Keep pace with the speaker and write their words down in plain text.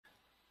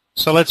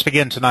So let's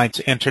begin tonight's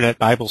Internet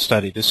Bible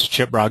Study. This is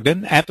Chip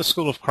Brogdon at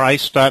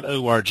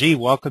theschoolofchrist.org,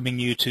 welcoming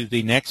you to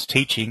the next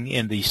teaching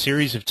in the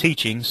series of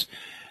teachings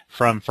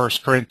from 1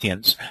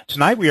 Corinthians.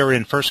 Tonight we are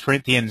in 1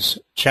 Corinthians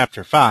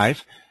chapter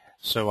 5,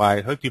 so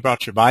I hope you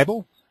brought your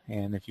Bible,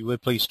 and if you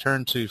would please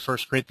turn to 1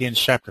 Corinthians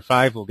chapter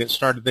 5. We'll get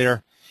started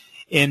there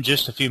in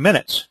just a few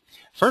minutes.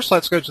 First,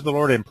 let's go to the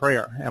Lord in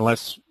prayer, and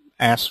let's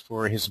ask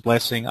for His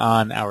blessing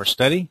on our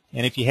study.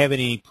 And if you have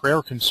any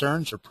prayer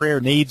concerns or prayer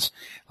needs,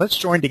 let's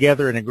join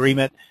together in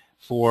agreement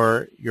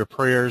for your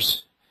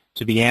prayers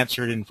to be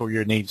answered and for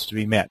your needs to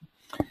be met.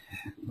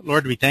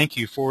 Lord, we thank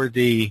you for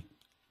the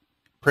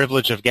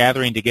privilege of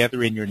gathering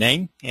together in your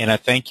name, and I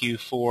thank you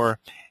for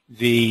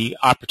the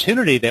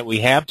opportunity that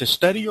we have to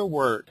study your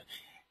word.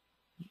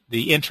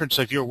 The entrance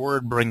of your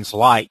word brings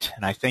light,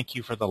 and I thank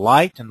you for the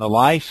light and the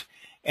life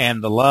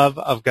and the love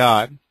of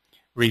God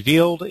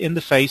revealed in the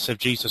face of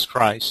Jesus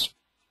Christ.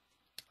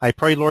 I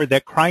pray, Lord,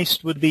 that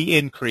Christ would be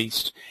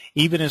increased,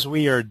 even as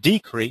we are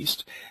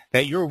decreased,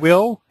 that your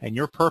will and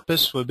your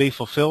purpose would be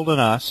fulfilled in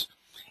us,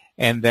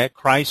 and that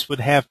Christ would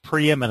have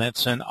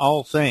preeminence in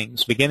all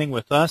things, beginning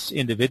with us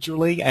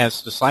individually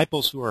as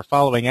disciples who are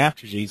following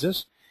after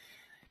Jesus,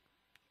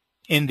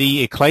 in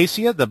the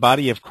ecclesia, the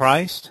body of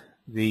Christ,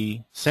 the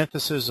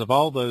synthesis of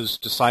all those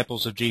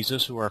disciples of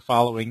Jesus who are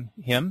following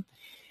him,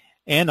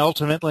 and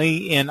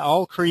ultimately in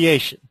all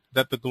creation,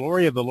 that the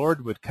glory of the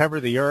Lord would cover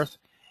the earth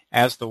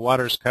as the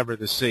waters cover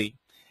the sea,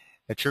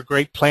 that your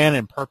great plan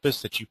and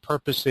purpose that you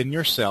purposed in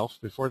yourself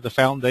before the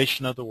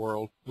foundation of the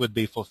world would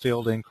be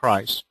fulfilled in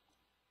Christ.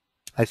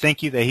 I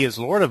thank you that he is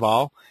Lord of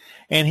all,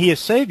 and he is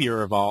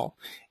Savior of all.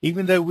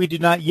 Even though we do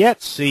not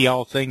yet see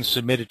all things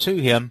submitted to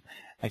him,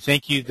 I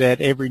thank you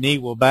that every knee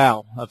will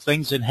bow, of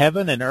things in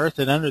heaven and earth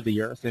and under the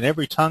earth, and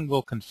every tongue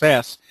will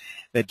confess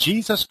that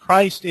Jesus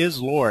Christ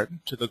is Lord,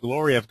 to the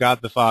glory of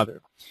God the Father.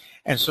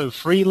 And so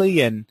freely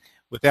and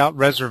without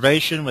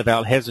reservation,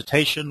 without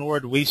hesitation,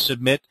 Lord, we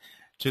submit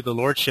to the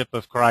Lordship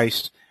of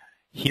Christ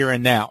here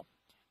and now.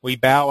 We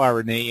bow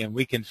our knee and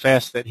we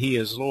confess that he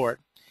is Lord.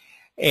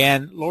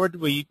 And Lord,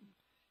 we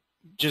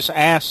just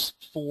ask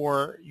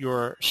for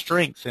your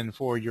strength and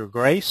for your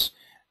grace.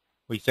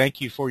 We thank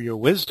you for your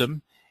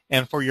wisdom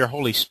and for your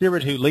Holy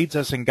Spirit who leads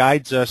us and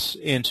guides us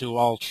into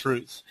all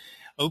truth.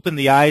 Open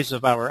the eyes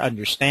of our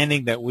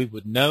understanding that we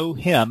would know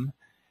him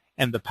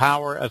and the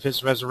power of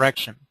his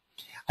resurrection.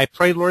 I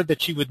pray, Lord,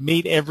 that you would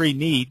meet every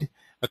need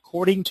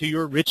according to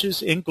your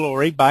riches in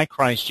glory by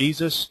Christ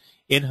Jesus,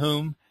 in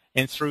whom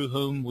and through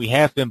whom we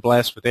have been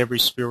blessed with every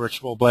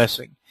spiritual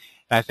blessing.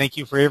 And I thank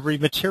you for every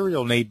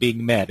material need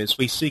being met as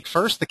we seek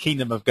first the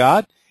kingdom of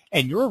God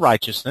and your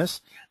righteousness,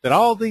 that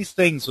all these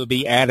things will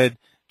be added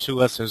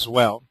to us as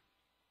well.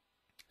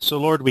 So,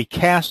 Lord, we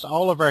cast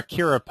all of our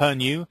care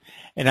upon you,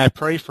 and I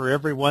pray for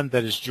everyone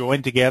that is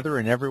joined together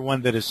and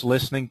everyone that is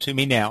listening to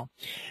me now,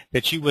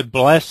 that you would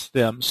bless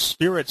them,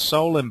 spirit,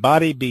 soul, and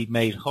body be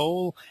made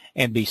whole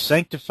and be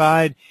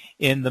sanctified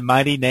in the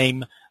mighty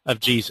name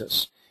of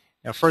Jesus.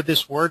 Now, for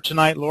this word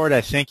tonight, Lord,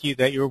 I thank you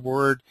that your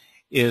word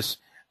is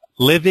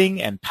living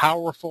and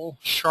powerful,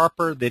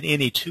 sharper than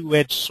any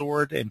two-edged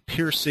sword, and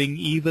piercing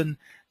even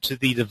to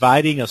the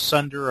dividing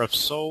asunder of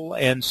soul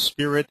and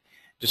spirit,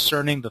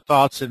 discerning the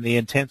thoughts and the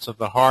intents of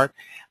the heart,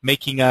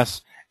 making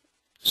us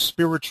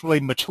spiritually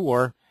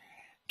mature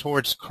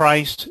towards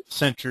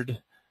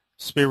Christ-centered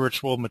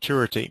spiritual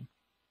maturity.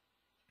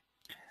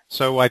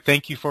 So I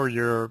thank you for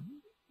your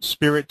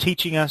Spirit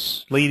teaching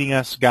us, leading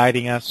us,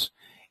 guiding us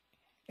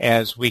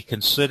as we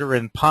consider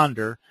and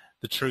ponder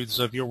the truths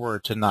of your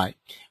word tonight.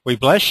 We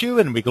bless you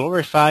and we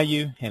glorify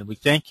you and we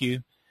thank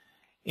you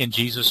in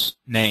Jesus'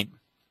 name.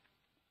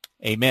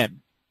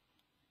 Amen.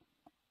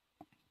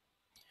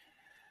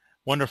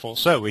 Wonderful.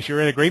 So if you're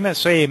in agreement,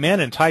 say amen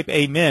and type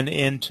amen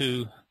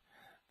into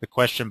the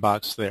question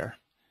box there.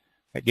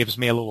 That gives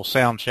me a little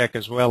sound check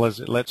as well as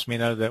it lets me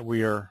know that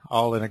we are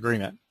all in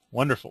agreement.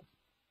 Wonderful.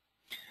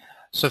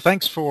 So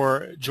thanks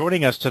for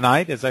joining us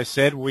tonight. As I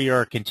said, we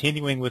are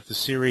continuing with the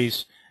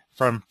series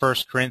from 1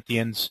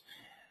 Corinthians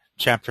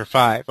chapter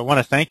 5. I want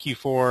to thank you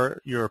for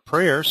your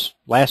prayers.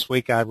 Last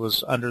week I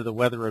was under the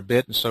weather a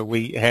bit, and so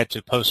we had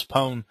to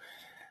postpone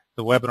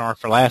the webinar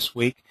for last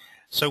week.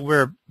 So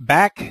we're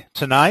back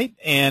tonight,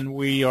 and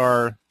we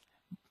are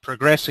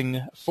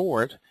progressing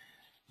forward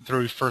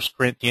through 1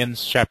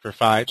 Corinthians chapter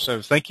 5.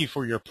 So thank you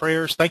for your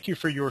prayers. Thank you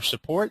for your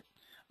support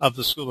of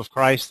the School of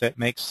Christ that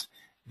makes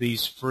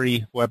these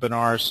free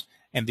webinars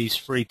and these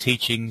free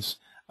teachings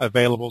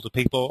available to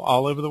people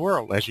all over the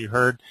world. As you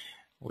heard,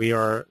 we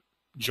are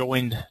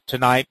joined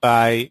tonight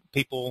by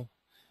people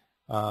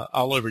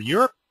all over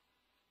Europe,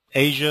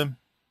 Asia,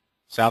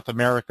 South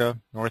America,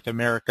 North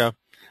America.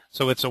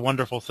 So it's a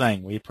wonderful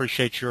thing. We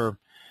appreciate your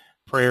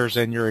prayers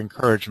and your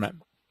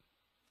encouragement.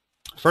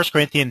 1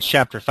 Corinthians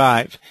chapter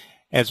 5,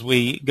 as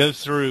we go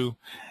through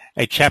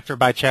a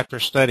chapter-by-chapter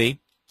study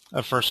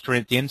of 1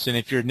 Corinthians, and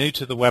if you're new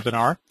to the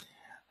webinar,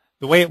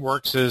 the way it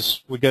works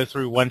is we go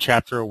through one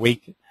chapter a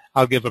week.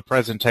 I'll give a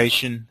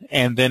presentation,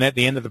 and then at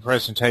the end of the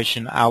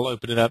presentation, I'll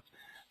open it up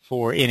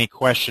for any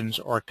questions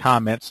or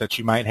comments that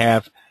you might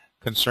have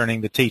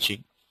concerning the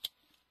teaching.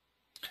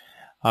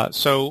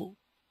 So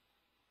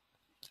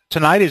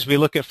tonight, as we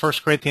look at 1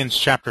 Corinthians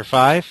chapter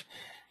 5,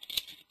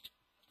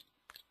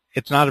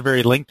 it's not a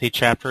very lengthy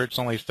chapter. It's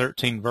only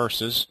 13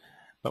 verses,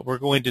 but we're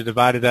going to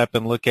divide it up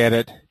and look at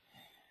it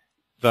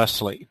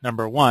thusly.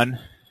 Number 1,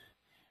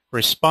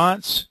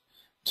 response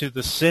to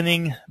the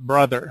sinning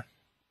brother.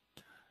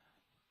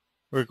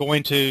 We're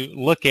going to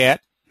look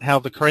at how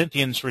the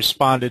Corinthians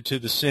responded to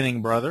the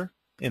sinning brother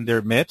in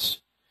their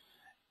midst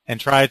and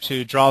try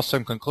to draw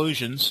some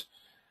conclusions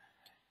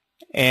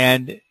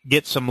and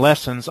get some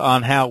lessons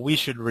on how we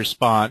should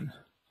respond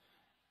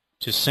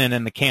to sin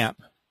in the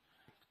camp,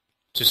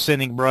 to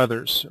sinning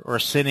brothers or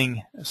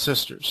sinning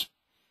sisters.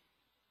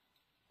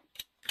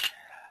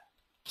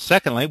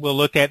 Secondly, we'll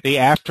look at the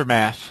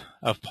aftermath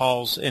of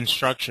Paul's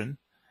instruction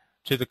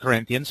to the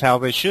Corinthians, how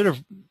they should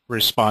have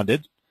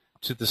responded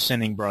to the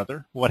sinning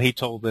brother, what he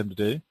told them to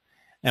do.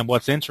 And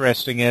what's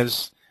interesting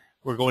is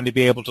we're going to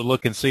be able to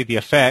look and see the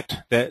effect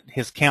that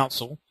his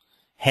counsel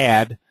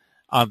had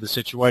on the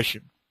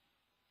situation.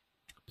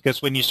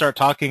 Because when you start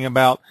talking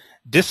about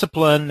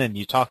discipline and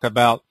you talk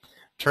about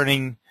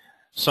turning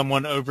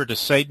someone over to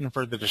Satan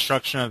for the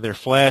destruction of their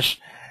flesh,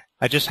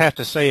 I just have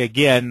to say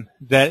again,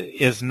 that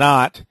is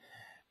not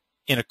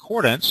in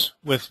accordance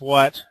with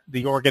what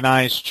the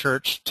organized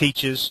church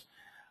teaches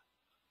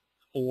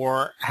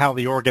or how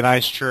the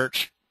organized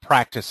church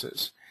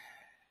practices.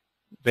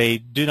 They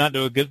do not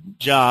do a good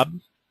job.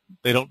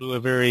 They don't do a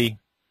very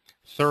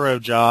thorough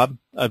job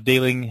of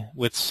dealing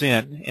with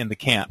sin in the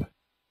camp.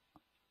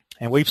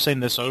 And we've seen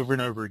this over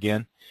and over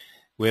again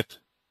with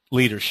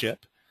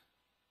leadership,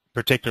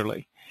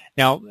 particularly.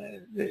 Now,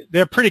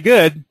 they're pretty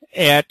good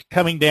at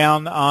coming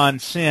down on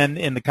sin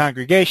in the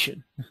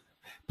congregation.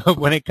 But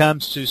when it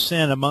comes to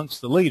sin amongst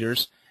the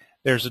leaders,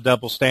 there's a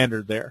double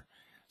standard there.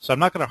 So I'm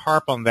not going to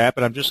harp on that,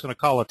 but I'm just going to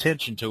call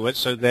attention to it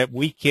so that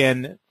we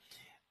can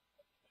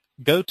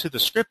go to the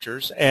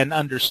Scriptures and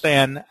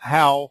understand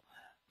how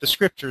the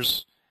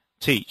Scriptures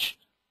teach,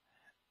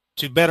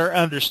 to better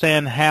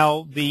understand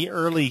how the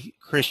early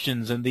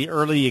Christians and the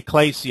early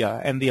ecclesia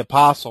and the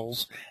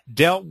apostles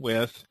dealt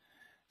with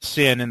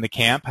sin in the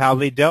camp, how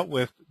they dealt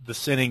with the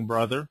sinning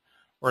brother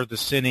or the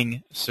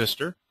sinning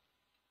sister,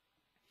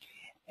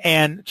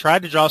 and try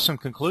to draw some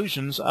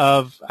conclusions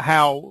of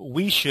how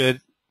we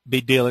should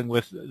be dealing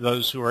with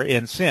those who are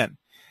in sin.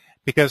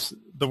 Because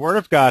the Word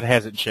of God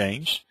hasn't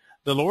changed,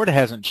 the Lord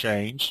hasn't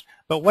changed,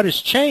 but what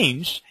has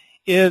changed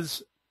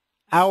is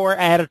our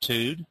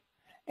attitude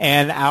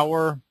and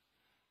our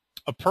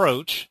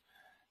approach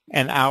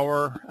and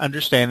our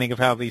understanding of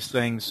how these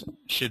things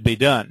should be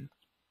done.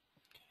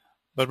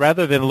 But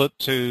rather than look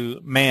to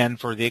man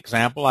for the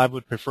example, I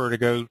would prefer to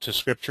go to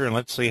Scripture and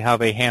let's see how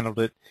they handled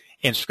it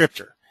in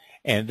Scripture.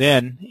 And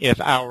then if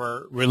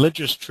our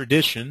religious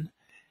tradition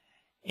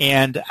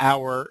and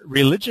our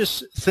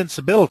religious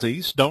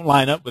sensibilities don't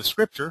line up with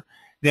Scripture,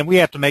 then we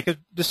have to make a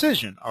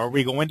decision. Are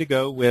we going to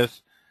go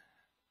with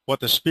what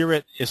the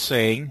Spirit is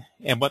saying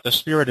and what the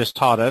Spirit has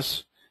taught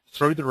us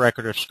through the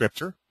record of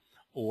Scripture,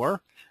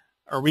 or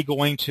are we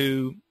going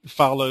to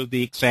follow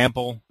the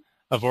example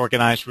of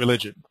organized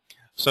religion?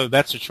 So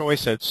that's a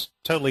choice that's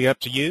totally up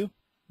to you,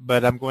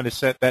 but I'm going to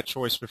set that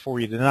choice before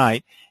you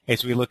tonight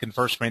as we look in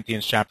 1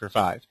 Corinthians chapter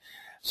 5.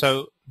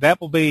 So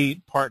that will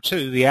be part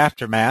 2, the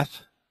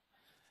aftermath.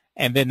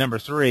 And then number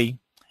 3,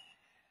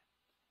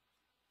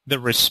 the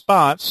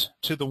response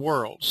to the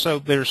world. So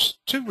there's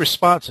 2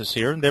 responses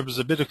here, and there was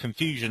a bit of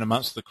confusion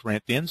amongst the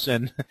Corinthians,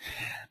 and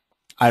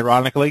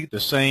ironically, the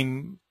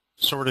same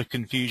sort of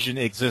confusion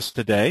exists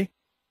today.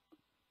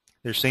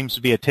 There seems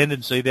to be a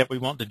tendency that we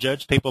want to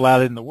judge people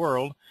out in the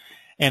world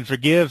and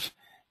forgive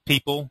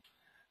people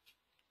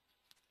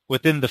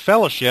within the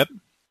fellowship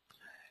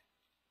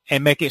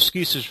and make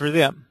excuses for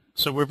them.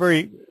 So we're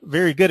very,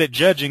 very good at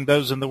judging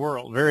those in the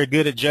world, very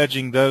good at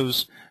judging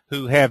those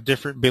who have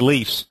different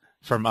beliefs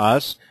from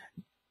us,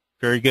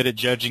 very good at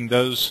judging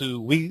those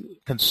who we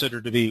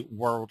consider to be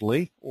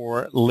worldly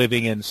or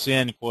living in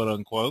sin, quote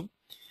unquote.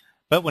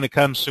 But when it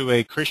comes to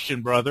a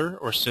Christian brother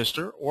or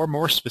sister, or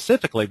more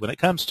specifically, when it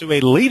comes to a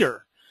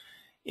leader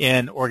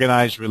in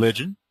organized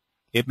religion,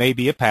 it may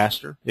be a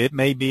pastor, it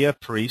may be a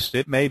priest,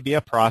 it may be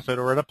a prophet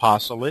or an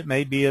apostle, it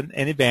may be an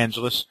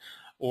evangelist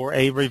or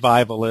a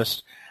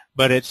revivalist,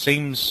 but it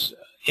seems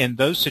in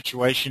those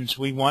situations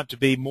we want to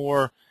be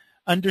more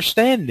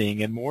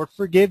understanding and more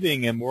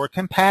forgiving and more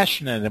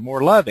compassionate and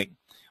more loving.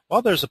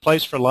 Well, there's a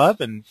place for love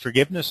and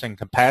forgiveness and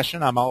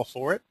compassion. I'm all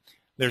for it.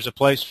 There's a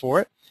place for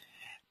it.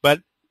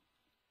 But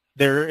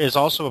there is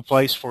also a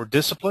place for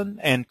discipline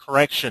and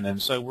correction.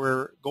 And so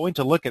we're going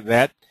to look at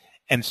that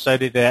and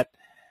study that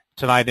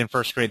tonight in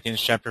 1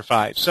 Corinthians chapter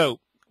 5. So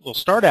we'll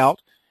start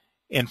out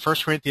in 1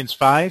 Corinthians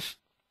 5,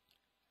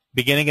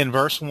 beginning in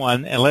verse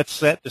 1, and let's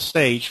set the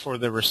stage for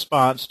the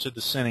response to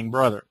the sinning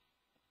brother.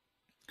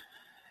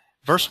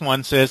 Verse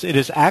 1 says, "It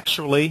is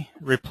actually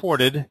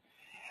reported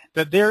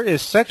that there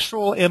is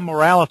sexual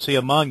immorality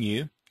among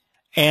you,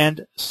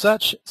 and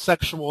such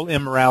sexual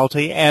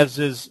immorality as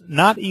is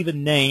not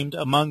even named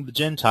among the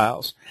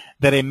Gentiles,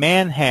 that a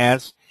man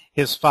has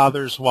his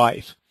father's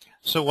wife.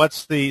 So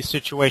what's the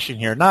situation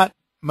here? Not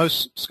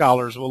most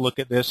scholars will look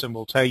at this and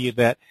will tell you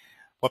that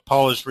what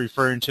Paul is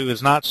referring to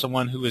is not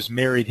someone who has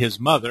married his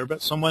mother,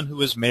 but someone who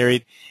has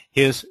married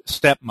his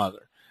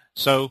stepmother.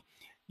 So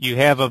you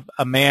have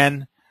a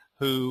man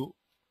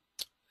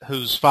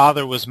whose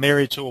father was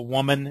married to a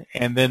woman,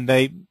 and then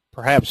they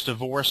perhaps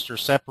divorced or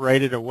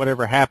separated or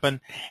whatever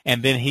happened,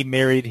 and then he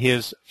married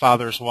his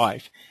father's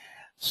wife.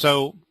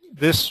 So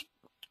this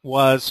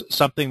was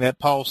something that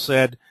Paul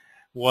said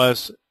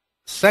was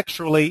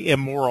sexually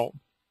immoral.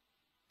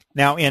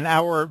 Now, in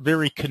our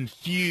very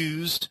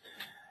confused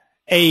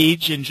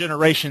age and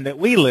generation that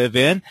we live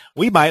in,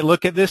 we might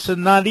look at this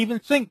and not even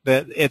think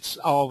that it's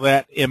all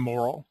that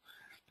immoral.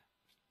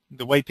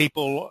 The way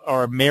people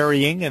are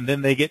marrying and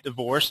then they get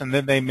divorced and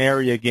then they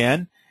marry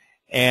again,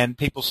 and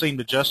people seem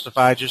to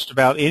justify just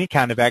about any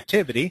kind of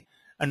activity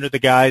under the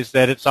guise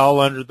that it's all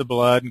under the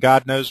blood and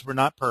God knows we're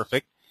not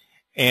perfect,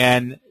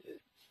 and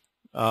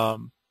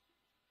God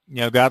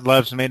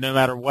loves me no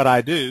matter what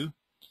I do.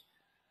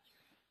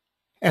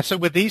 And so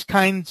with these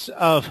kinds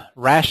of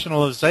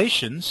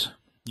rationalizations,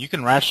 you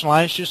can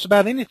rationalize just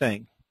about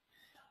anything.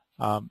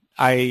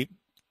 I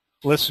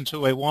listened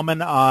to a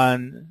woman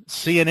on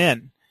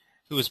CNN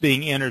who was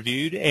being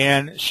interviewed,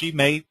 and she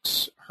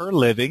makes her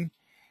living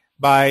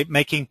by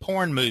making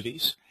porn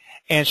movies.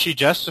 And she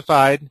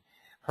justified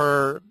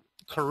her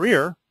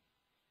career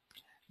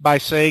by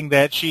saying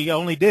that she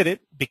only did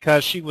it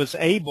because she was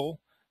able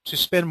to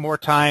spend more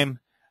time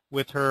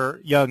with her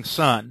young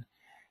son,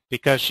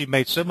 because she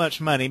made so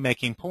much money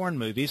making porn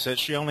movies that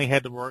she only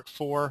had to work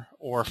 4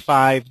 or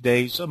 5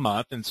 days a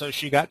month, and so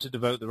she got to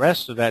devote the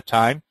rest of that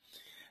time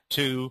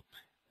to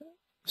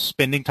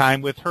spending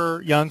time with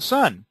her young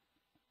son,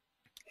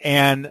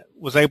 and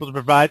was able to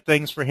provide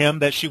things for him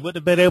that she wouldn't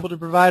have been able to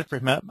provide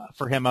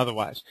for him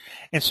otherwise.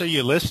 And so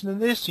you listen to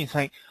this and you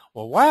think,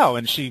 well, wow,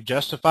 and she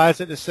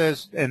justifies it and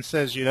says,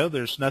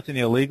 there's nothing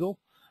illegal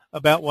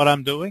about what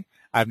I'm doing.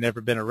 I've never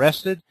been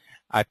arrested.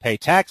 I pay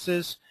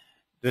taxes.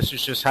 This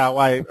is just how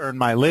I earn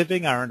my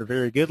living. I earned a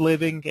very good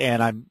living,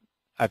 and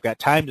I've got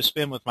time to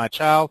spend with my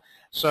child,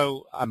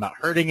 so I'm not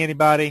hurting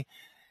anybody.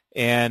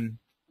 And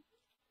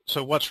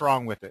so what's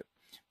wrong with it?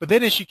 But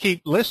then as you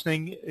keep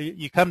listening,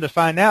 you come to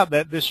find out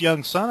that this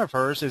young son of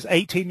hers is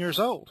 18 years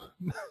old.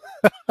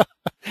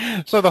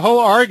 So the whole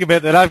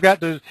argument that I've got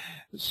to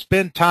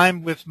spend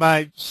time with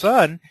my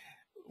son,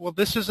 well,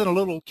 this isn't a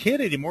little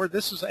kid anymore.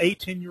 This is an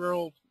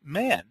 18-year-old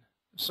man.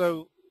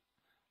 So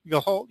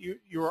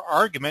your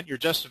argument, your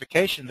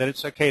justification that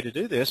it's okay to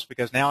do this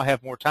because now I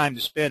have more time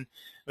to spend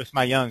with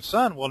my young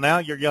son. Well, now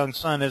your young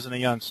son isn't a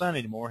young son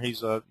anymore.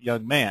 He's a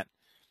young man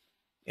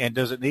and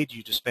doesn't need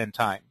you to spend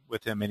time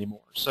with him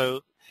anymore.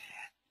 So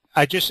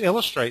I just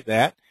illustrate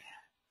that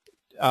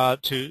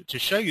to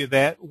show you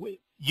that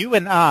you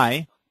and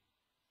I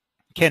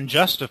can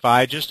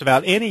justify just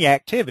about any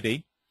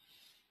activity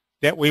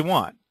that we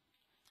want.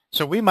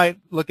 So we might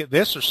look at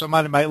this, or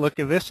somebody might look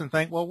at this and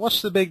think, well,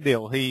 what's the big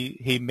deal?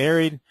 He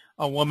married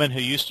a woman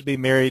who used to be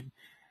married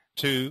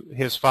to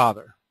his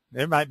father.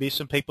 There might be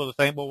some people that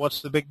think, well,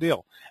 what's the big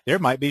deal? There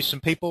might be some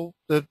people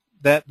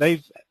that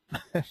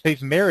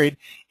they've married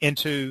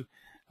into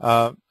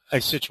a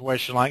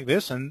situation like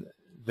this, and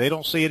they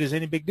don't see it as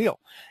any big deal.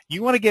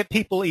 You want to get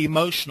people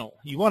emotional.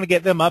 You want to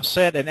get them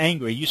upset and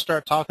angry. You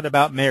start talking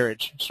about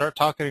marriage. Start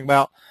talking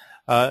about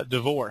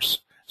divorce.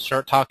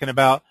 Start talking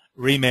about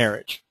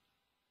remarriage.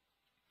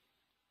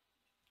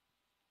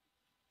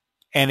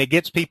 And it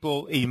gets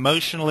people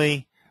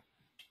emotionally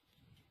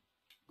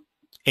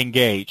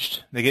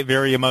engaged. They get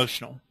very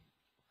emotional.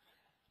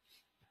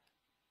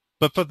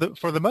 But for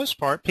the most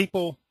part,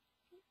 people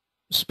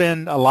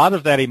spend a lot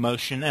of that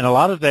emotion and a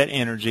lot of that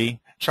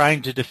energy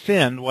trying to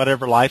defend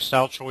whatever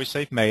lifestyle choice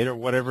they've made or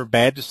whatever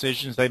bad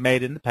decisions they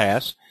made in the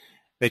past.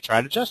 They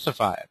try to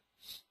justify it.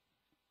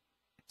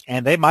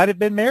 And they might have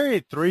been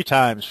married 3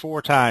 times,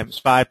 4 times,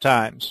 5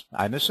 times.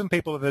 I know some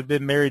people that have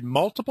been married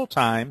multiple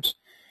times.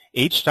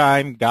 Each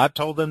time God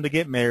told them to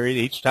get married.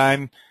 Each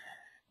time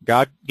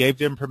God gave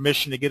them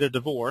permission to get a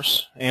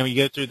divorce. And when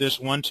you go through this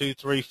 1, 2,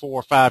 3,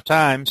 4, 5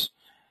 times,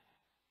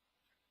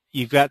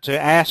 you've got to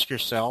ask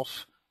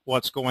yourself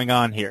what's going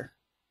on here.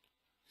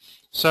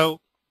 So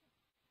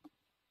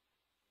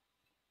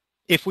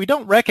if we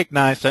don't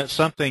recognize that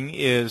something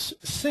is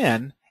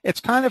sin, it's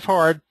kind of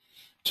hard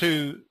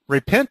to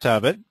repent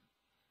of it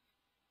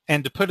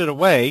and to put it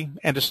away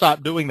and to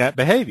stop doing that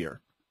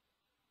behavior.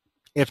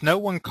 If no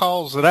one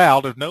calls it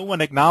out, if no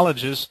one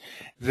acknowledges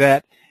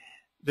that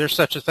there's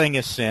such a thing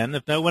as sin,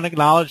 if no one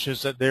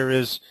acknowledges that there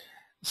is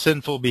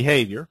sinful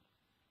behavior,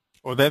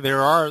 or that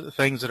there are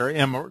things that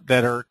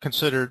are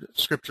considered,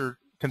 Scripture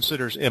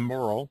considers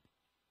immoral,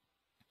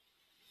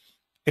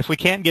 if we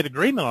can't get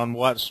agreement on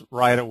what's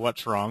right or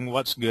what's wrong,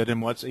 what's good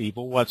and what's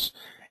evil, what's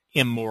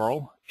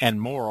immoral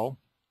and moral,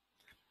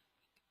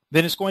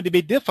 then it's going to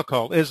be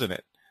difficult, isn't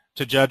it,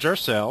 to judge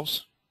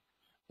ourselves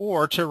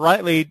or to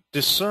rightly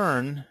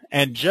discern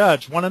and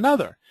judge one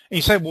another. And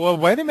you say, well,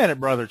 wait a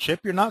minute, Brother Chip,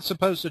 you're not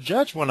supposed to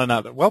judge one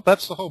another. Well,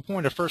 that's the whole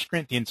point of 1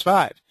 Corinthians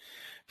 5.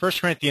 1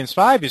 Corinthians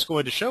 5 is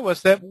going to show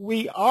us that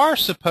we are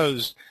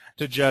supposed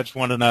to judge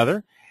one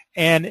another.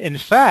 And in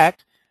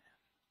fact,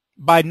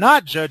 by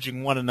not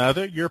judging one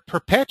another, you're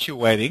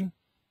perpetuating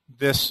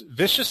this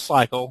vicious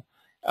cycle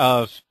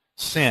of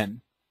sin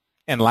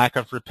and lack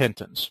of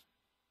repentance.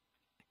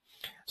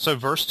 So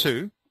verse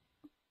 2,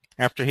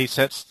 after he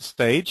sets the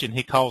stage and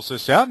he calls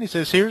this out, and he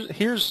says,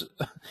 here's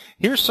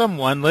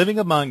someone living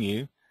among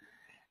you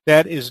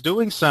that is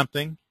doing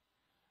something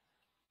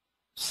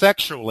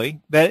sexually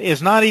that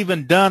is not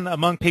even done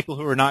among people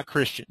who are not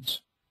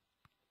Christians.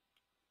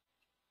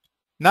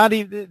 Not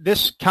even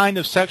this kind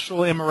of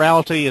sexual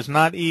immorality is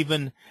not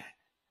even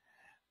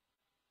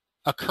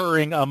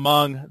occurring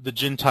among the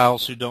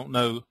Gentiles who don't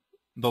know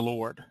the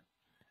Lord.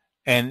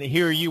 And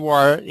here you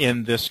are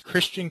in this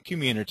Christian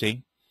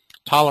community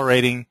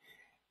tolerating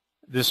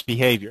this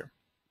behavior.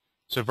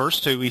 So verse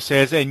 2, he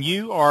says, and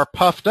you are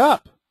puffed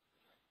up.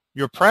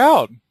 You're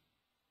proud.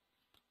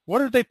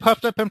 What are they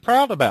puffed up and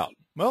proud about?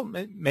 Well,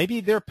 maybe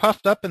they're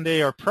puffed up and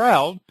they are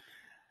proud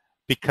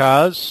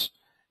because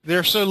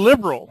they're so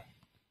liberal,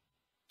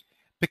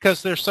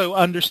 because they're so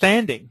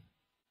understanding,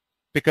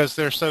 because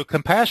they're so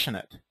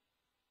compassionate.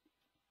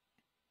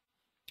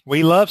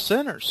 We love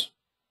sinners.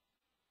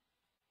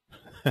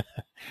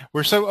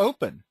 We're so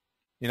open.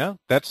 You know,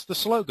 that's the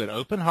slogan.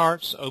 Open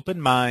hearts,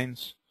 open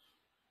minds.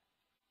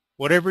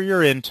 Whatever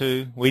you're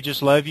into, we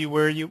just love you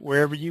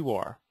wherever you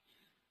are.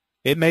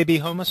 It may be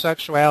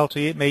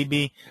homosexuality. It may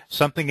be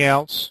something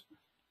else.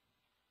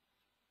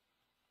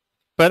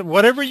 But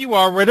whatever you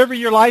are, whatever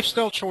your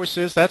lifestyle choice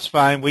is, that's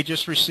fine. We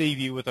just receive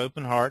you with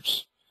open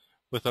hearts,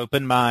 with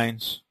open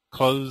minds,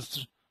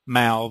 closed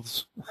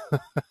mouths.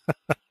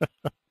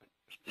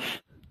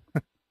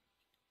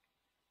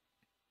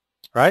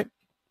 Right?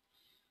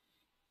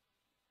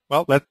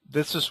 Well,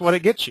 this is what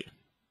it gets you.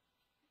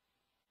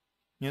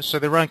 You know, so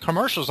they run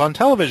commercials on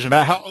television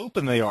about how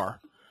open they are,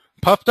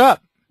 puffed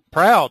up,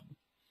 proud.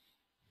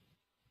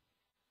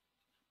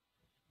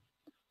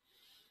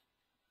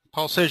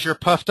 Paul says you're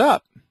puffed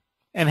up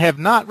and have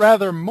not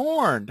rather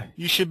mourned.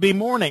 You should be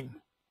mourning.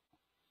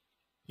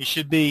 You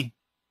should be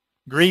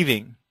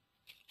grieving.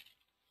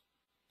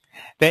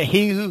 That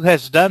he who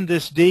has done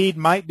this deed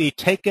might be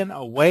taken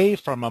away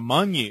from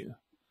among you.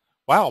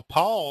 Wow,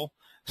 Paul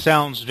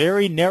sounds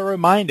very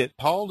narrow-minded.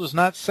 Paul does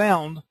not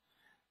sound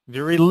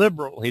very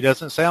liberal. He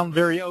doesn't sound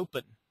very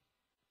open.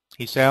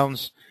 He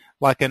sounds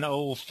like an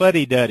old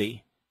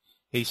fuddy-duddy.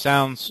 He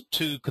sounds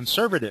too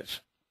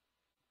conservative.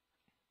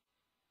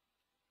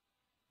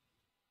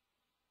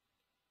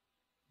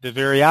 The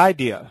very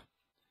idea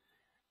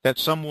that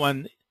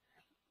someone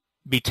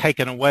be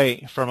taken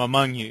away from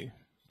among you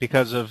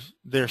because of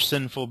their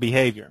sinful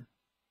behavior.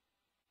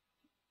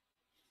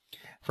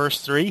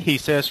 Verse 3, he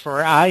says,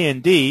 for I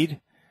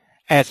indeed,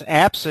 as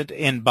absent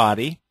in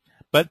body,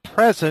 but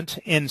present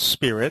in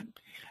spirit,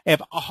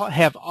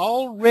 have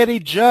already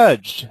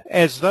judged,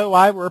 as though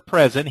I were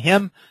present,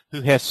 him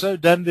who has so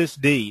done this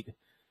deed.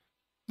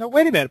 Now,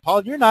 wait a minute,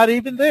 Paul, you're not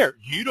even there.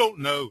 You don't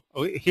know.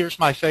 Oh, here's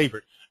my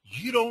favorite.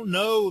 You don't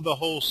know the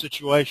whole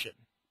situation.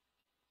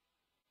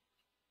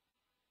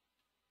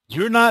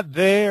 You're not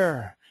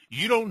there.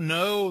 You don't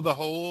know the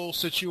whole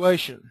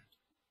situation.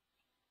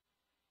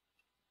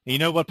 You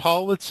know what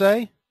Paul would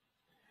say?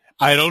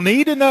 I don't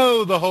need to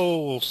know the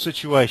whole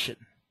situation.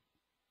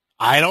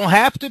 I don't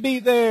have to be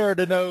there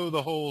to know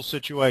the whole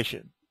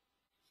situation.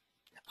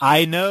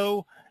 I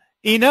know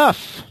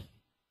enough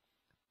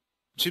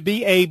to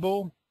be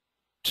able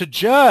to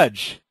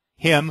judge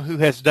him who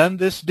has done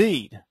this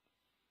deed.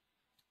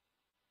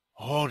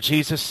 Oh,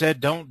 Jesus said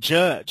don't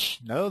judge.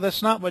 No,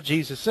 that's not what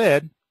Jesus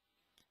said.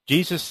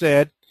 Jesus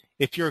said,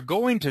 if you're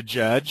going to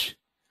judge,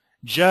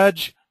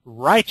 judge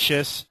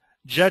righteous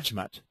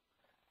judgment.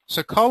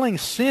 So calling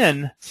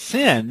sin,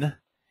 sin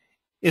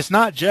is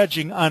not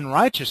judging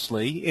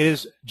unrighteously, it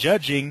is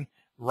judging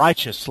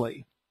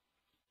righteously.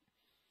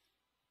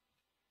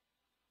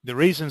 The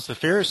reasons the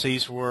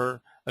Pharisees were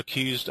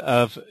accused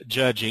of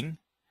judging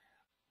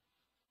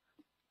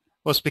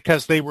was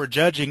because they were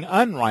judging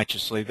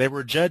unrighteously. They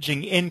were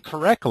judging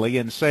incorrectly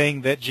and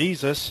saying that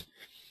Jesus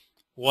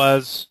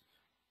was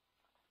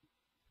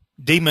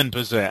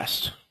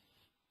demon-possessed.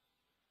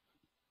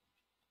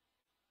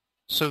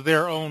 So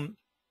their own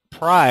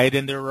pride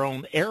and their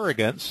own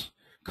arrogance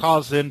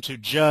caused them to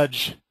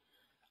judge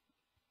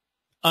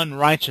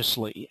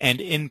unrighteously and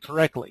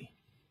incorrectly.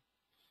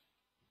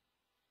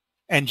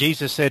 And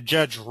Jesus said,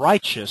 judge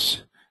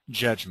righteous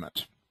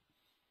judgment.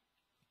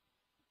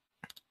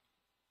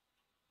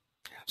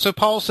 So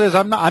Paul says,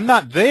 I'm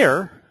not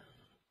there.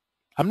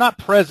 I'm not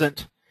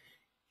present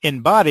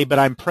in body, but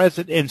I'm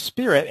present in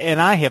spirit,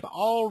 and I have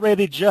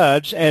already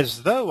judged,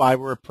 as though I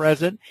were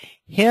present,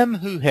 him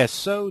who has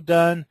so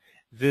done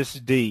this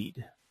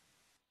deed.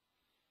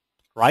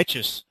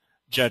 Righteous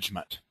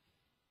judgment.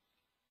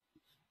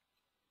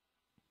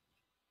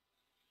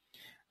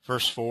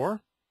 Verse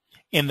 4,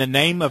 in the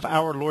name of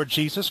our Lord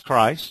Jesus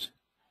Christ,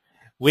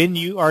 when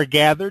you are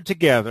gathered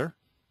together,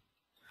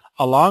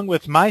 along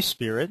with my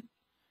spirit,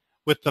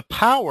 with the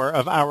power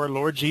of our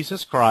Lord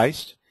Jesus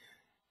Christ,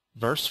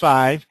 Verse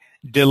 5,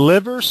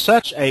 deliver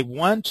such a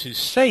one to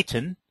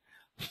Satan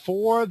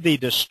for the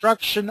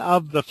destruction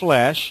of the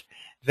flesh,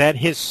 that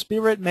his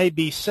spirit may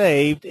be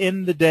saved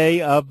in the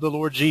day of the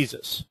Lord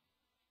Jesus.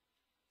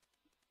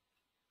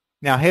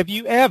 Now, have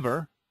you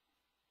ever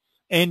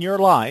in your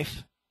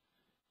life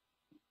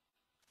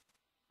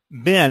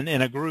been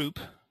in a group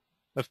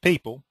of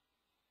people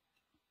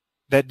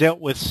that dealt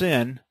with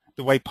sin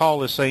the way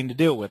Paul is saying to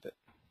deal with it?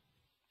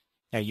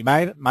 Now, you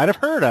might have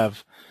heard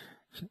of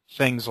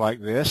things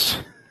like this,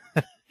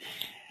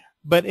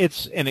 but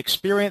it's an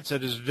experience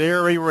that is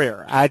very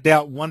rare. I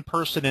doubt one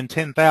person in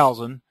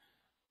 10,000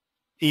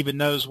 even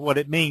knows what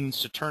it means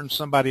to turn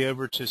somebody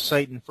over to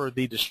Satan for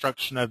the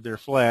destruction of their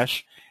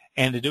flesh,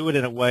 and to do it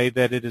in a way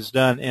that it is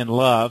done in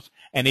love,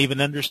 and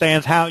even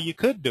understands how you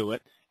could do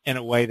it in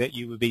a way that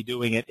you would be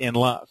doing it in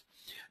love.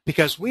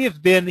 Because we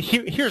have been,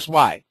 here's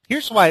why.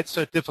 Here's why it's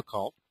so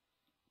difficult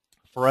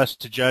for us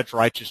to judge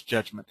righteous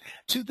judgment.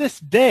 To this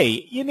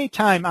day,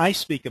 anytime I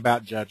speak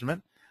about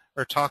judgment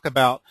or talk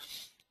about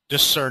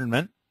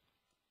discernment,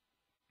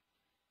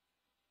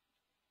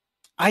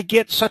 I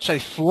get such a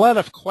flood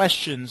of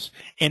questions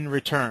in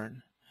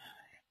return.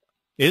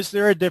 Is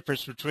there a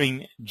difference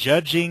between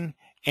judging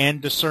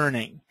and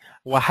discerning?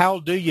 Well, how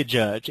do you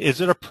judge?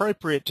 Is it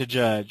appropriate to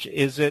judge?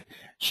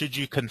 Should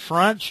you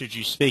confront? Should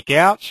you speak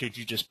out? Should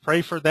you just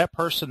pray for that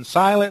person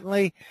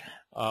silently?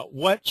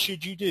 What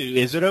should you do?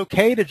 Is it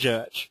okay to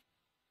judge?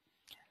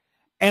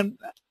 And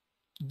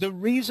the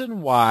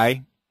reason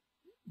why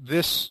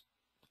this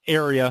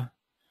area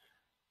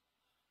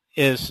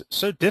is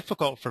so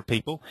difficult for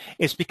people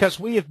is because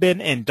we have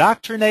been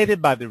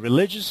indoctrinated by the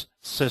religious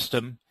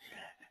system.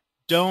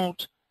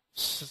 Don't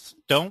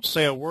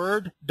say a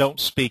word. Don't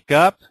speak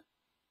up.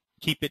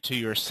 Keep it to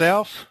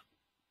yourself.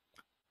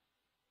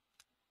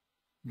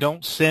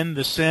 Don't sin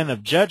the sin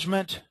of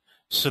judgment.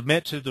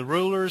 Submit to the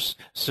rulers.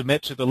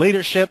 Submit to the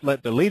leadership.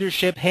 Let the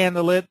leadership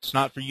handle it. It's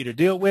not for you to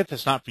deal with.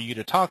 It's not for you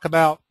to talk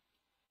about.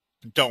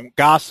 Don't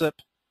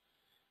gossip.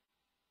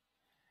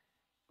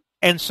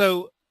 And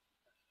so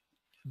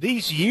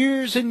these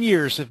years and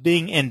years of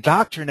being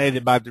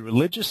indoctrinated by the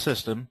religious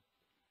system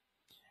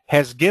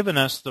has given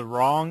us the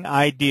wrong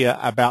idea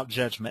about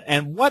judgment.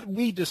 And what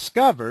we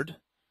discovered,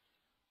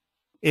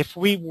 if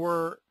we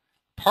were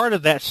part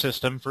of that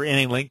system for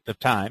any length of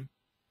time,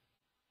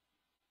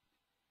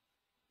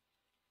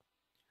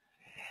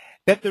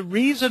 that the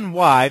reason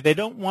why they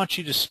don't want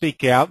you to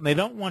speak out and they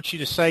don't want you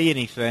to say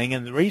anything,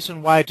 and the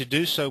reason why to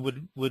do so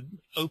would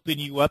open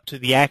you up to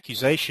the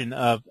accusation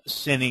of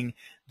sinning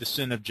the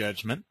sin of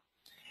judgment,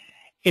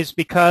 is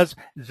because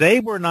they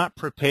were not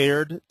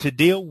prepared to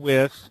deal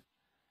with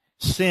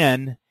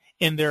sin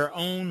in their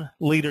own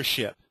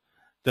leadership.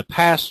 The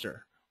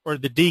pastor or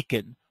the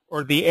deacon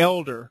or the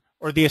elder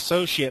or the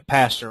associate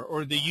pastor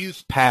or the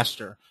youth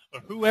pastor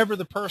or whoever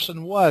the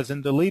person was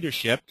in the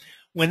leadership,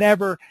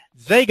 whenever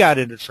they got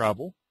into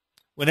trouble,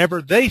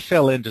 whenever they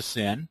fell into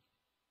sin,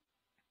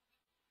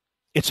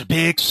 it's a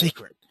big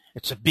secret.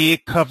 It's a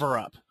big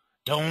cover-up.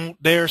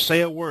 Don't dare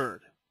say a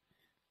word.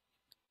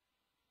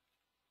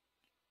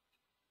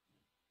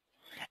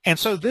 And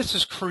so this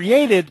has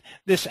created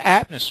this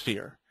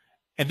atmosphere.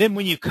 And then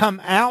when you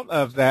come out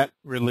of that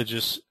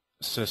religious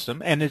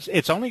system, and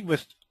it's only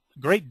with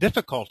great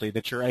difficulty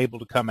that you're able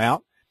to come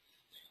out,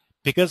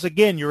 because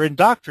again, you're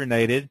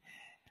indoctrinated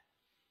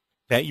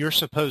that you're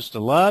supposed to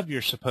love,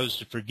 you're supposed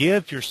to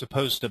forgive, you're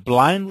supposed to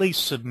blindly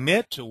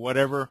submit to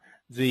whatever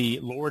the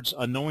Lord's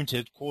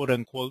anointed, quote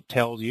unquote,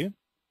 tells you.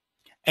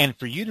 And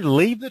for you to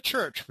leave the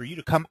church, for you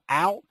to come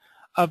out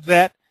of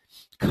that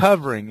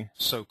covering,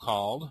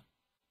 so-called,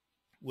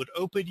 would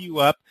open you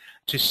up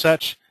to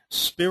such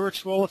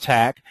spiritual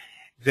attack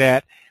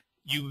that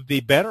you would be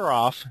better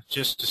off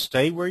just to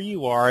stay where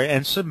you are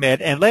and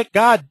submit and let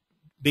God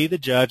be the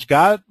judge.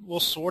 God will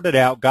sort it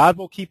out. God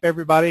will keep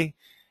everybody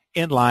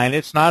in line.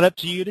 It's not up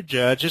to you to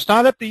judge. It's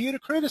not up to you to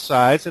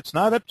criticize. It's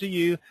not up to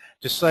you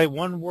to say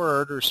one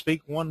word or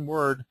speak one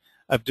word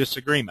of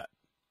disagreement.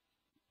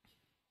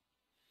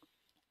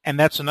 And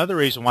that's another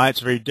reason why it's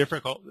very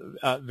difficult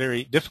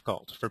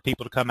for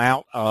people to come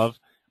out of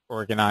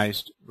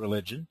organized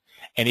religion.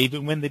 And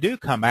even when they do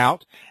come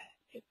out,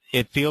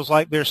 it feels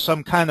like there's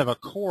some kind of a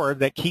cord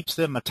that keeps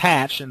them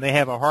attached, and they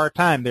have a hard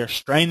time. They're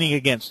straining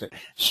against it,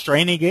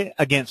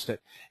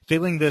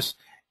 feeling this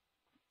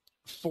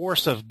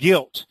force of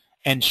guilt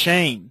and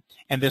shame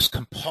and this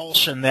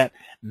compulsion that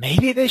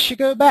maybe they should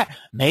go back.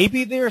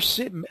 Maybe they're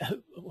sitting.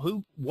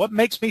 What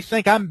makes me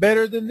think I'm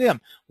better than them?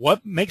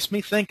 What makes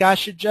me think I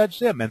should judge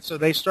them? And so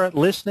they start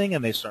listening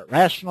and they start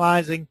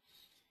rationalizing.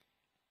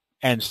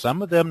 And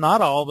some of them,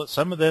 not all, but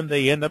some of them,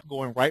 they end up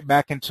going right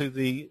back into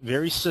the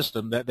very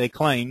system that they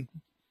claim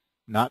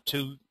not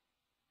too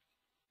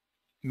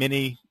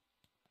many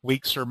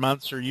weeks or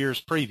months or years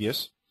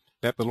previous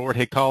that the Lord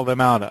had called them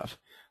out of.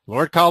 The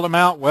Lord called them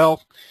out.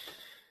 Well,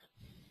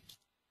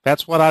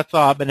 that's what I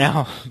thought, but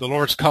now the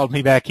Lord's called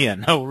me back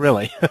in. Oh,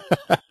 really?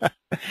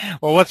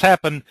 Well, what's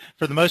happened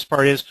for the most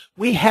part is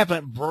we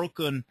haven't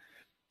broken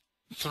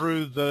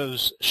through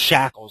those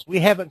shackles.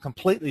 We haven't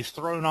completely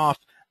thrown off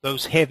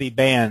those heavy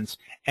bands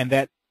and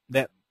that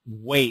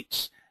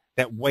weight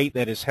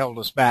that has held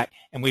us back,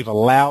 and we've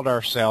allowed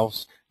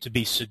ourselves to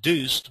be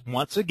seduced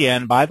once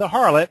again by the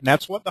harlot, and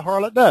that's what the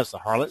harlot does. The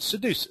harlot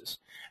seduces.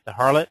 The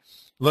harlot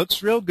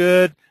looks real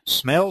good,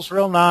 smells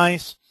real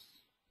nice.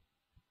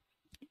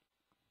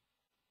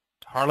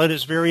 The harlot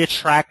is very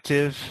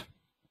attractive.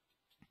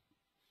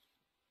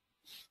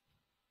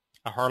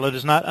 A harlot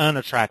is not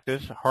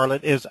unattractive. A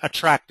harlot is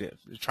attractive.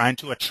 It's trying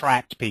to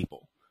attract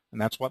people. And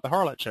that's what the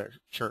harlot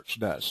church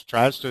does. It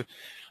tries to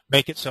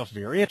make itself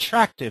very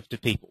attractive to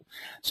people.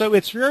 So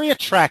it's very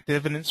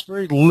attractive, and it's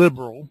very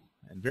liberal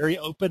and very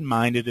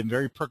open-minded and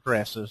very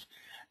progressive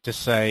to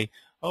say,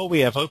 oh,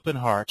 we have open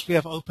hearts, we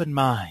have open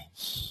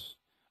minds,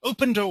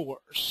 open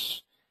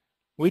doors.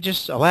 We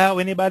just allow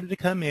anybody to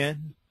come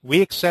in.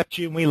 We accept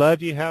you and we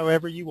love you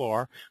however you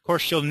are. Of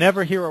course, you'll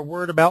never hear a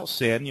word about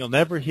sin. You'll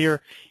never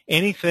hear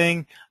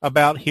anything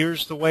about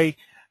here's the way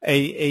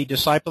a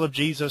disciple of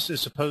Jesus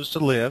is supposed to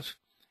live.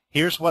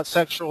 Here's what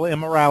sexual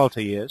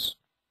immorality is,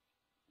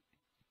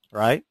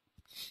 right?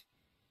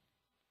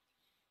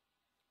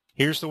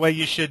 Here's the way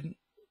you should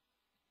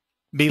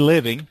be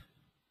living.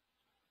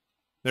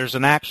 There's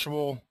an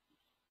actual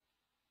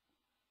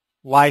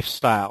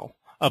lifestyle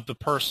of the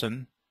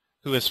person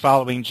who is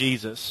following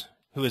Jesus,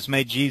 who has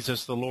made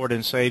Jesus the Lord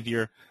and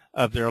Savior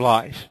of their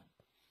life.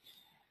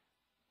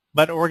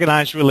 But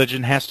organized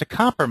religion has to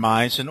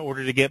compromise in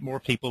order to get more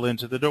people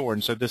into the door,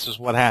 and so this is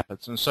what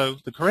happens. And so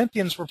the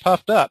Corinthians were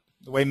puffed up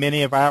the way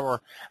many of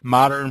our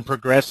modern,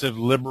 progressive,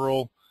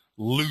 liberal,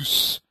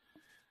 loose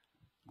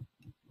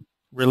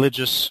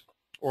religious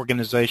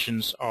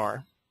organizations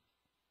are.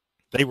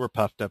 They were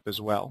puffed up as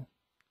well.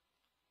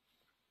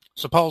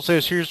 So Paul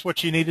says, here's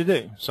what you need to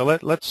do. So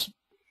let's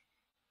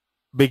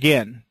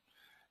begin.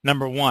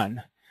 Number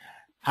one,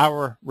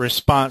 our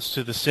response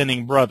to the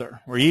sinning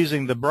brother. We're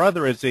using the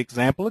brother as the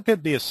example. It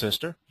could be a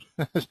sister.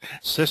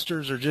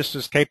 Sisters are just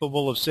as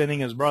capable of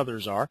sinning as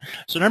brothers are.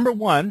 So number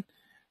one,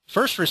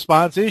 first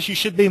response is you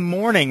should be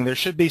mourning. There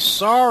should be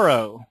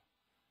sorrow.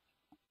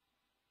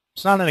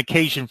 It's not an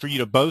occasion for you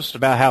to boast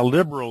about how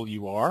liberal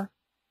you are,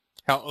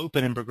 how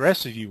open and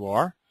progressive you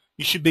are.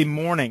 You should be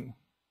mourning.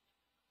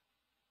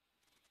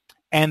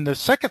 And the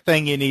second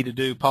thing you need to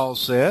do, Paul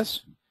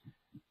says,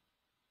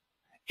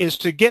 is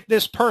to get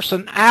this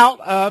person out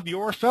of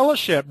your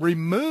fellowship.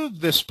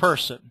 Remove this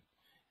person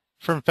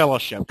from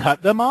fellowship.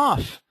 Cut them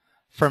off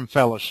from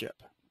fellowship.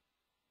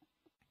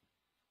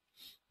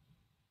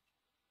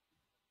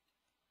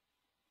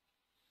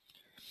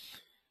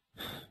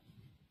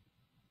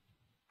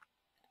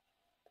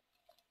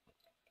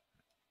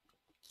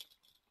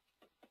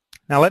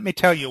 Now let me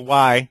tell you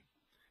why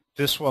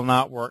this will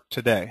not work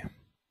today.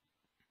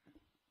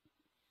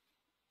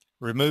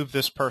 Remove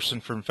this person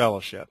from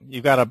fellowship.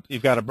 You've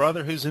got a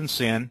brother who's in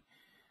sin.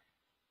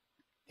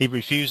 He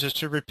refuses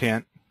to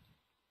repent.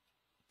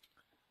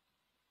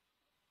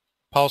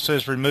 Paul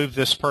says, remove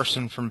this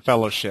person from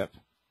fellowship.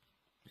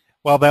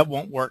 Well, that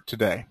won't work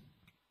today.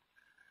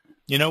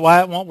 You know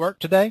why it won't work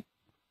today?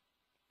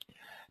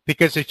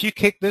 Because if you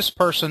kick this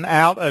person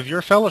out of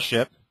your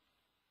fellowship,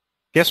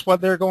 guess what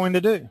they're going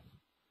to do?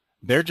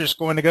 They're just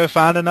going to go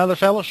find another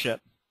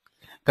fellowship.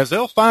 Because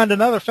they'll find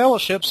another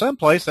fellowship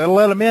someplace that'll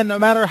let them in no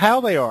matter how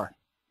they are.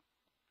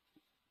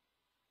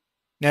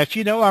 Now, if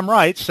you know I'm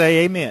right,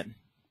 say amen.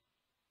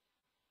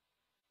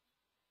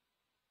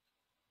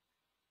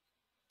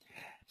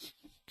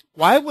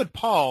 Why would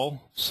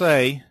Paul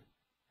say,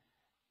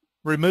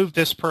 remove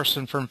this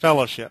person from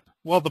fellowship?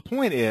 Well, the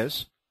point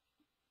is,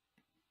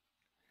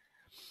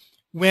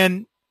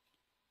 when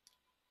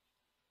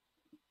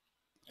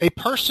a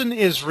person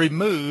is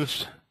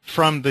removed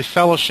from the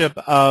fellowship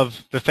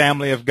of the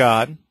family of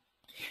God,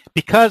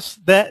 because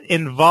that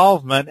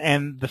involvement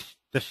and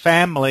the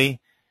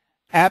family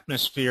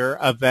atmosphere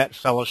of that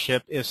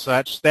fellowship is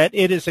such that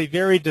it is a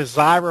very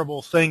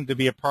desirable thing to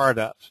be a part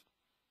of.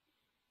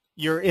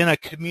 You're in a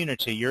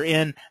community. You're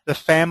in the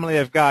family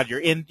of God. You're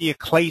in the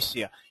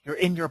ecclesia. You're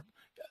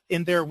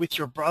in there with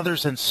your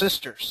brothers and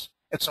sisters.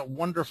 It's a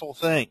wonderful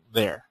thing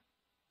there.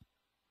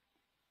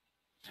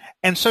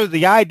 And so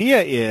the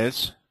idea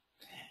is,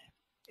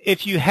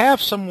 if you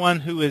have someone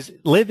who is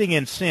living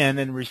in sin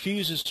and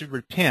refuses to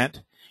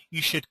repent,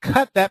 you should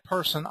cut that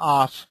person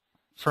off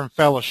from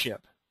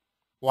fellowship.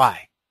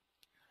 Why?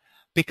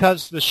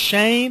 Because the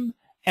shame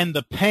and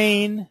the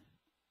pain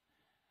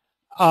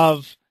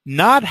of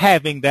not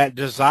having that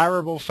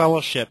desirable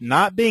fellowship,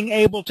 not being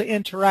able to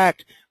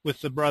interact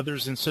with the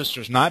brothers and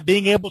sisters, not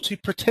being able to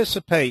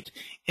participate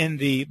in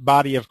the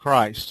body of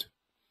Christ,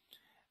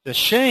 the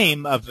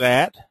shame of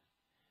that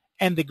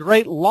and the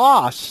great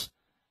loss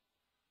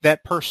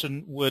that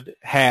person would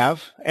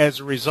have as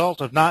a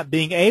result of not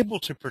being able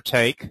to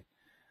partake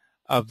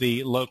of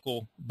the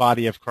local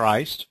body of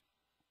Christ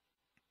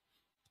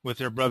with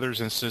their brothers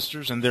and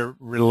sisters, and their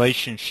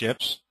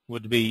relationships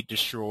would be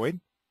destroyed,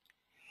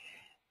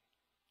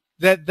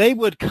 that they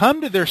would come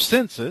to their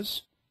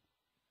senses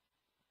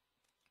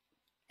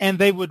and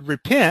they would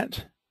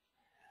repent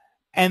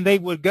and they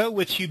would go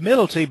with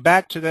humility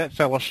back to that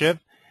fellowship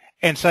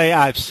and say,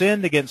 I've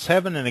sinned against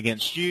heaven and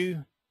against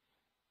you.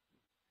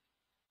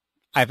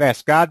 I've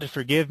asked God to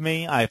forgive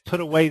me. I've put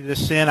away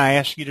this sin. I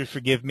ask you to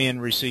forgive me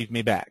and receive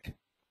me back.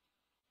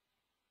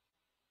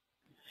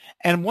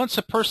 And once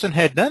a person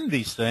had done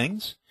these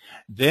things,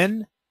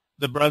 then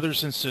the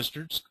brothers and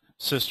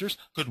sisters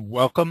could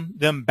welcome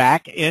them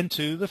back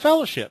into the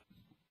fellowship.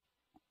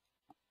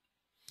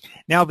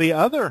 Now, the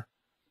other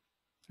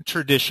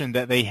tradition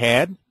that they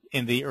had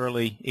in the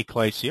early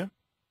ecclesia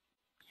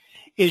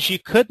is you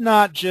could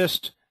not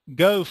just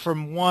go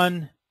from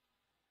one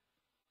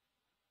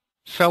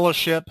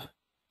fellowship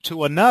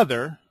to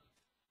another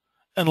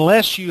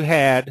unless you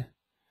had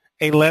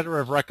a letter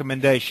of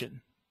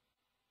recommendation.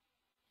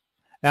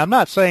 Now, I'm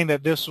not saying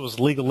that this was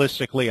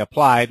legalistically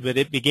applied, but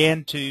it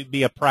began to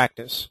be a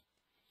practice.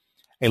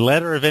 A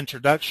letter of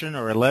introduction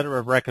or a letter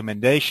of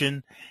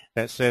recommendation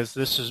that says,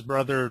 this is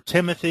Brother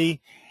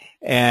Timothy,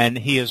 and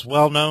he is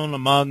well known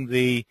among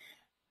the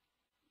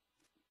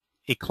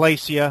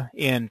ecclesia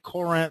in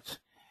Corinth,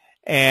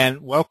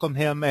 and welcome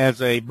him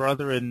as a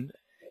brother in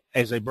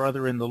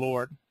the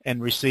Lord,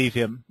 and receive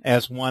him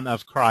as one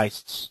of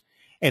Christ's.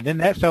 And then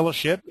that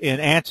fellowship in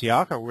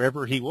Antioch, or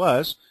wherever he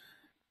was,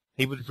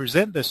 he would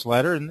present this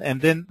letter,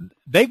 and then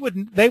they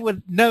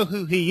would know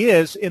who he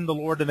is in the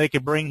Lord, and they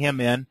could bring him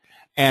in,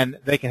 and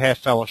they could have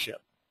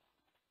fellowship.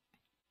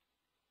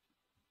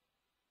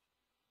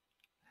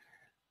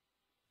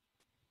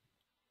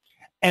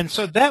 And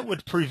so that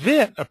would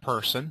prevent a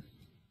person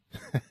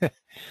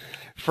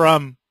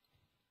from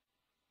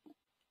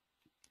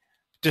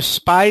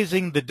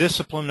despising the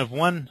discipline of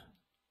one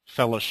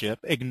fellowship,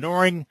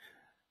 ignoring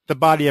the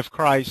body of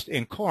Christ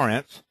in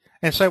Corinth,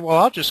 and say, well,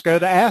 I'll just go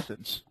to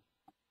Athens.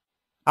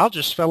 I'll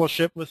just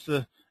fellowship with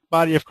the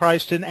body of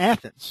Christ in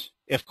Athens.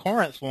 If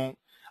Corinth won't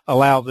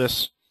allow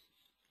this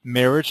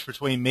marriage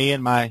between me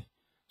and my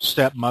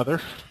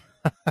stepmother,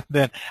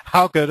 then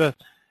I'll go to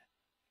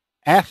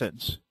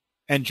Athens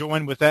and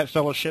join with that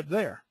fellowship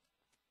there.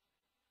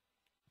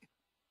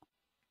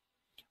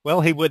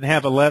 Well, he wouldn't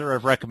have a letter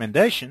of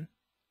recommendation,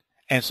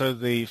 and so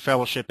the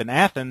fellowship in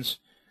Athens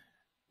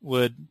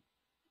would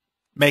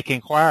make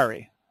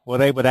inquiry. Well,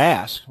 they would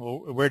ask, well,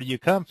 where do you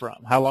come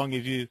from? How long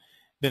have you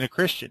been a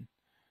Christian?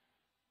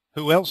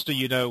 Who else do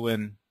you know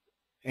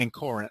in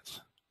Corinth?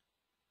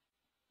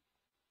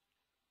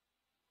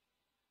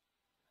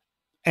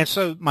 And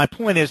so my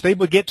point is, they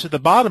would get to the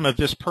bottom of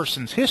this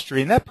person's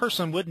history, and that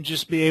person wouldn't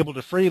just be able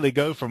to freely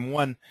go from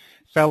one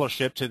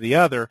fellowship to the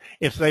other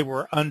if they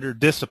were under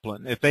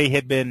discipline, if they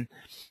had been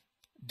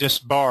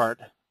disbarred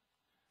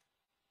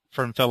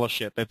from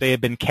fellowship, if they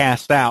had been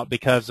cast out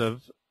because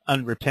of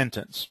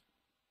unrepentance.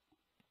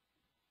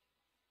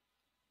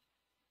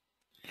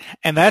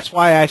 And that's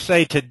why I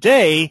say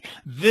today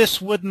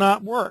this would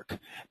not work,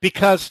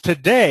 because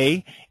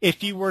today,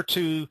 if you were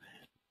to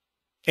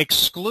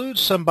exclude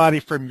somebody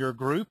from your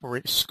group, or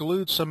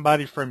exclude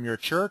somebody from your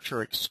church,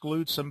 or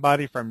exclude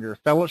somebody from your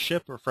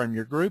fellowship or from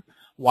your group,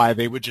 why,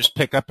 they would just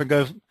pick up and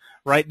go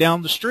right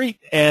down the street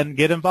and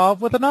get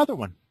involved with another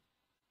one,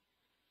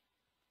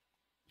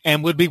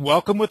 and would be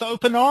welcomed with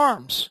open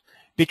arms,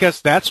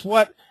 because that's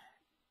what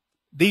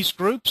these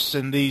groups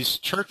and these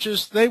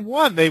churches, they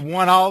want. They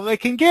want all they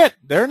can get.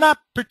 They're not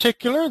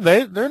particular.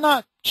 They're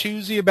not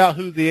choosy about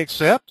who they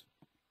accept.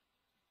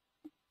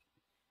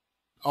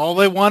 All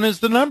they want is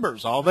the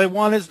numbers. All they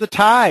want is the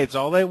tithes.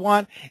 All they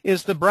want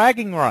is the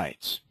bragging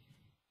rights.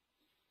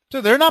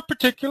 So they're not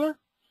particular.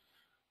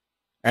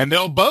 And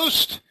they'll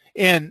boast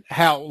in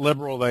how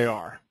liberal they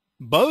are.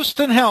 Boast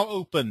in how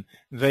open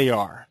they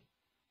are.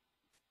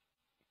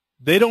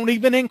 They don't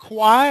even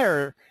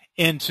inquire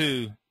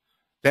into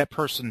that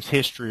person's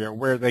history, or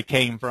where they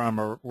came from,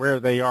 or where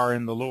they are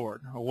in the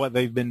Lord, or what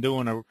they've been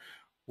doing, or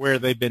where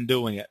they've been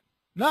doing it.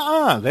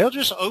 Nuh-uh. They'll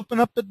just open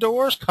up the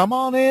doors. Come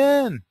on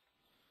in.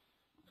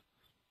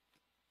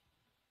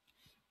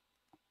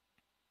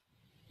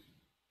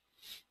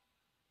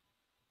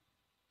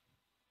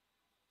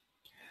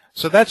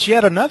 So that's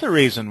yet another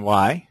reason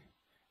why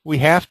we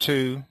have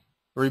to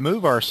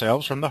remove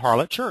ourselves from the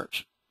harlot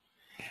church.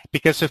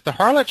 Because if the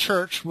harlot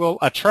church will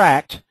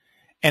attract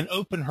and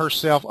open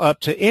herself up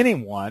to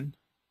anyone,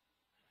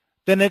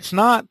 then it's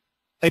not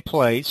a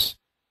place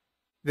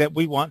that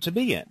we want to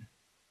be in.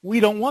 We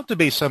don't want to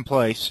be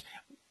someplace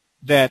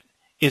that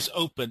is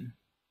open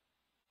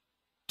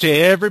to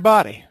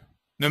everybody,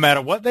 no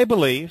matter what they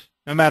believe,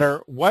 no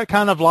matter what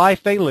kind of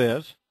life they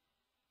live,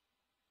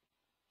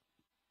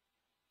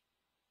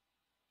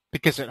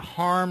 because it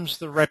harms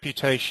the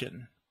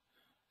reputation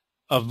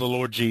of the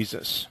Lord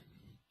Jesus.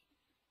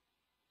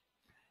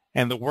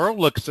 And the world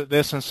looks at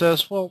this and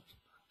says, well,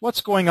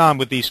 what's going on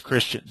with these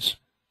Christians?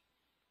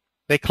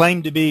 They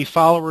claim to be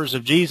followers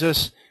of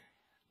Jesus,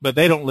 but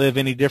they don't live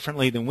any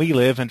differently than we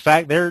live. In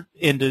fact, they're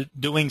into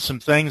doing some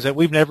things that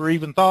we've never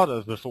even thought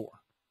of before.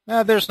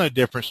 Now, there's no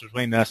difference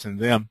between us and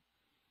them.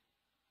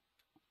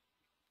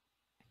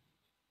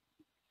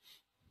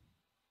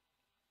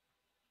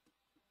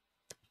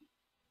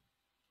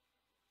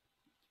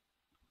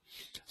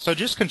 So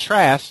just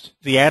contrast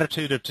the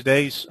attitude of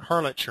today's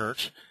harlot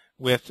church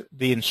with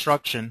the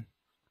instruction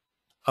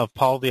of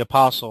Paul the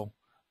Apostle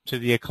to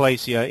the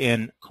ecclesia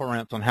in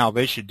Corinth on how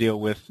they should deal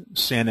with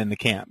sin in the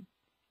camp.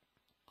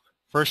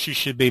 First, you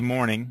should be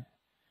mourning,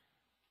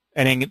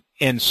 and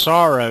in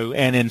sorrow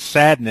and in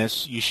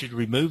sadness, you should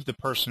remove the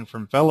person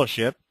from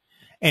fellowship,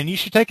 and you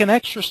should take an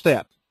extra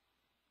step.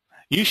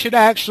 You should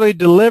actually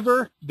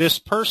deliver this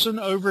person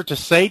over to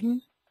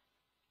Satan.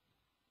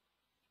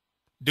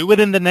 Do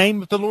it in the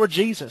name of the Lord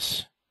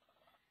Jesus.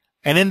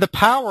 And in the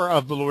power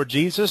of the Lord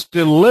Jesus,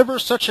 deliver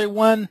such a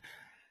one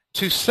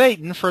to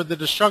Satan for the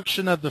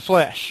destruction of the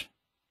flesh.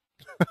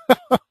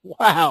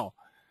 Wow.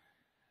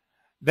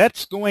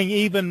 That's going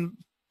even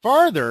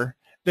farther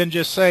than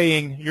just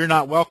saying you're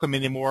not welcome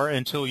anymore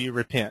until you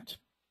repent.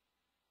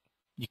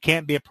 You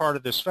can't be a part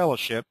of this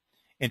fellowship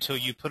until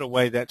you put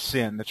away that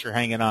sin that you're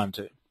hanging on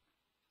to,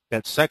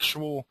 that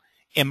sexual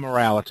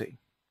immorality.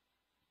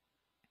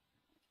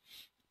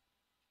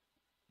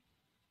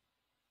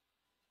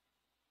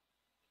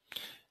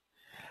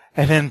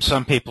 And then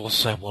some people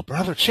say, well,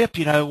 Brother Chip,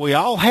 we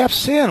all have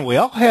sin. We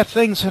all have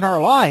things in our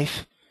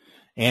life.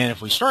 And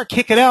if we start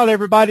kicking out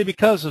everybody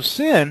because of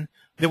sin,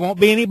 there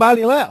won't be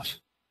anybody left.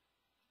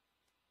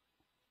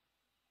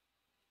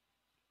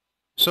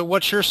 So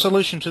what's your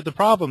solution to the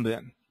problem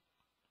then?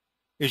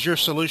 Is your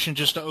solution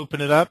just to open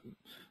it up,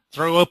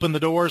 throw open the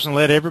doors and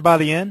let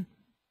everybody in?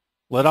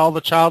 Let all the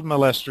child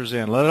molesters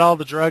in. Let all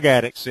the drug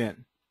addicts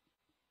in.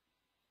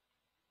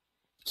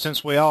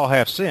 Since we all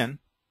have sin.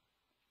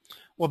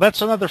 Well,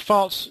 that's another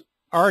false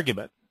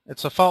argument.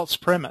 It's a false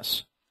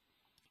premise.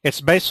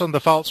 It's based on the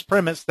false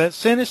premise that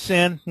sin is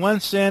sin. One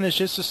sin is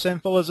just as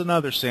sinful as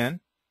another sin.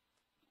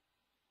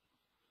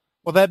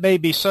 Well, that may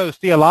be so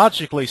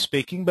theologically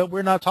speaking, but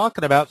we're not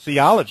talking about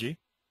theology.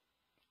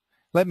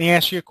 Let me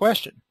ask you a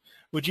question.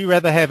 Would you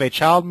rather have a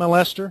child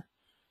molester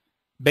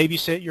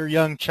babysit your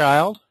young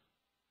child,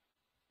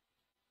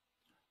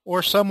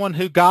 or someone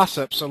who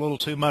gossips a little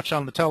too much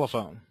on the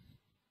telephone?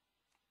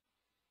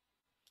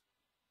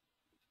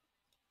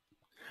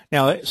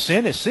 Now,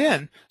 sin is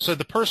sin, so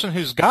the person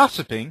who's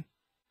gossiping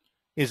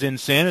is in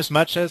sin as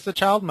much as the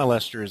child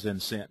molester is in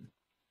sin.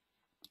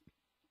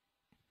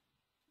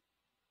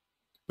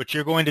 But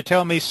you're going to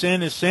tell me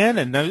sin is sin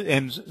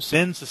and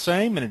sin's the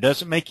same and it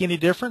doesn't make any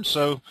difference,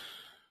 so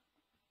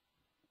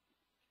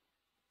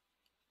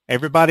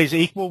everybody's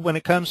equal when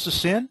it comes to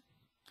sin?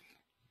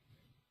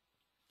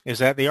 Is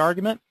that the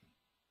argument?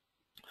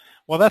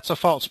 Well, that's a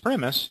false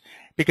premise,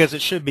 because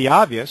it should be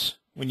obvious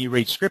when you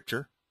read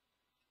Scripture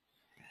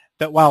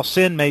that while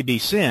sin may be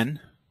sin,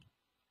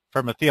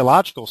 from a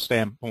theological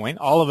standpoint,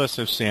 all of us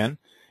have sinned,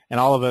 and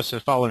all of us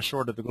have fallen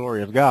short of the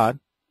glory of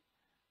God.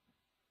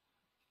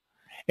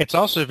 It's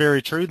also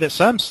very true that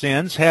some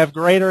sins have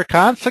greater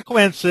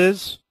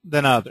consequences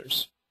than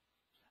others.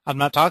 I'm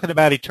not talking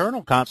about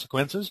eternal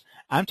consequences.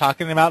 I'm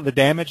talking about the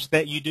damage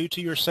that you do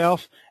to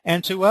yourself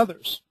and to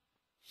others.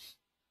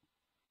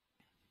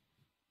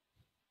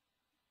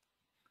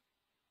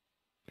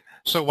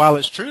 So while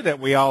it's true that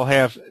we all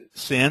have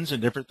sins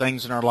and different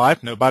things in our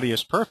life, nobody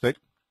is perfect,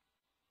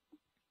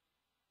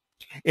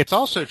 it's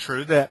also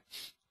true that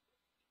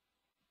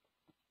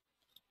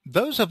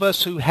those of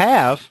us who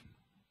have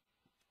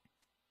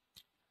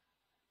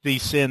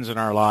these sins in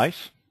our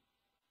life,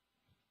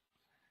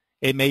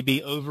 it may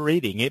be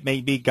overeating, it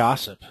may be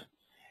gossip,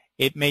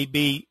 it may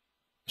be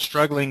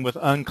struggling with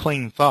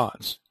unclean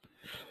thoughts.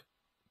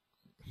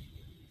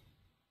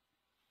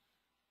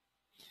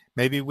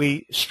 Maybe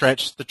we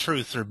stretch the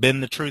truth or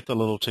bend the truth a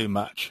little too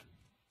much.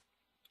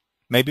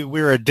 Maybe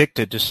we're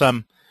addicted to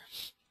some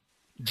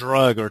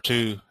drug or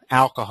to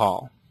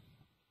alcohol.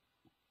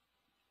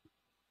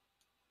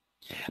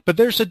 But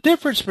there's a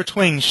difference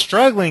between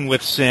struggling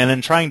with sin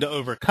and trying to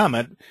overcome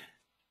it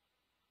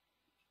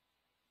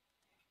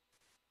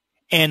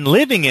and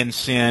living in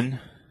sin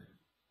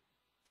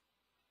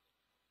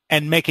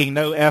and making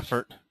no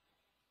effort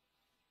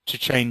to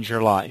change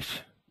your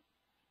life.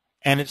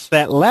 And it's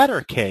that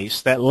latter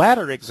case, that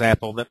latter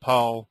example that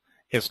Paul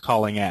is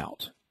calling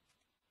out.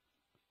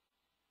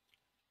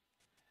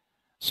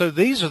 So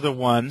these are the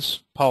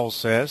ones, Paul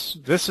says,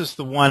 this is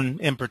the one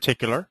in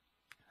particular,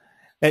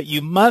 that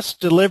you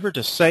must deliver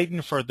to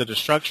Satan for the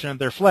destruction of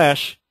their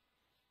flesh.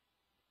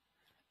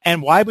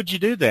 And why would you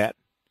do that?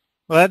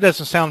 Well, that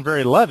doesn't sound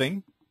very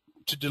loving,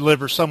 to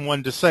deliver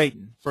someone to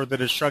Satan for the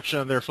destruction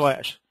of their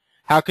flesh.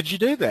 How could you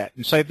do that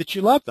and say that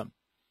you love them?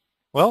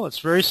 Well, it's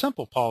very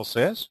simple, Paul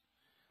says.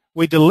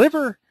 We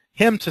deliver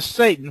him to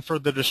Satan for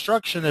the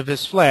destruction of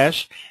his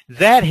flesh,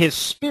 that his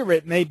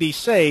spirit may be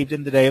saved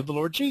in the day of the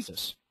Lord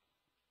Jesus.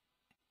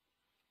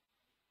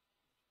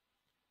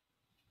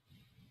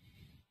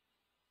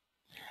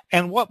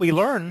 And what we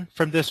learn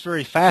from this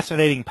very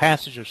fascinating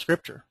passage of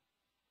Scripture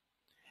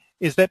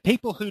is that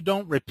people who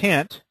don't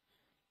repent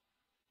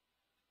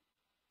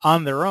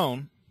on their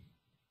own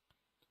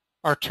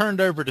are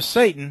turned over to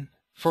Satan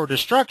for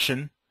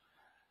destruction,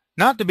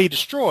 not to be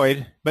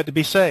destroyed, but to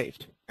be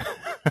saved.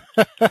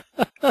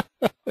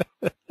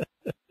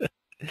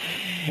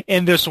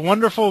 In this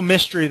wonderful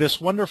mystery, this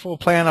wonderful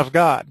plan of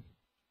God,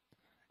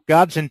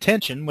 God's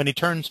intention when he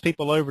turns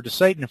people over to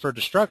Satan for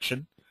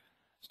destruction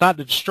It's not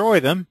to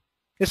destroy them.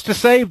 It's to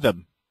save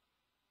them.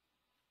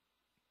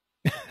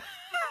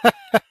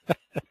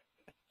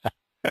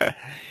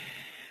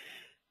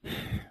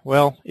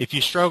 Well, if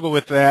you struggle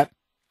with that,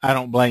 I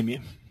don't blame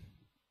you.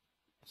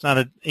 It's not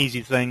an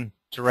easy thing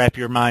to wrap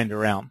your mind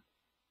around.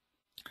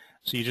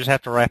 So you just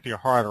have to wrap your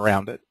heart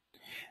around it.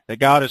 That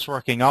God is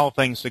working all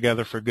things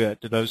together for good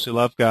to those who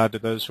love God, to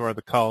those who are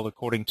the called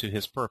according to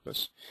his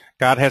purpose.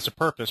 God has a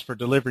purpose for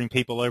delivering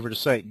people over to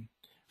Satan,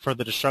 for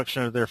the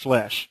destruction of their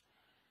flesh.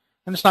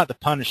 And it's not to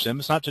punish them.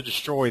 It's not to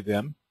destroy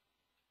them.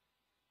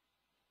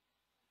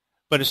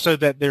 But it's so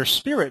that their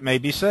spirit may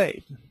be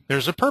saved.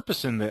 There's a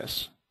purpose in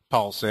this,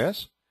 Paul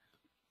says.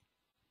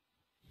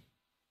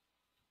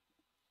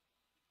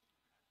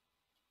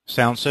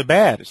 Sounds so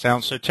bad. It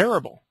sounds so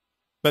terrible.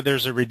 But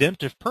there's a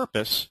redemptive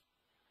purpose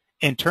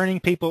in turning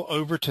people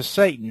over to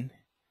Satan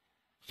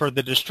for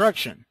the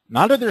destruction,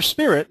 not of their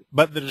spirit,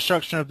 but the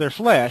destruction of their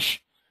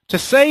flesh, to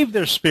save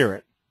their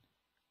spirit,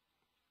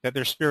 that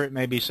their spirit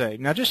may be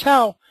saved. Now, just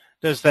how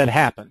does that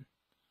happen?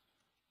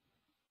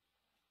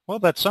 Well,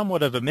 that's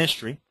somewhat of a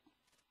mystery.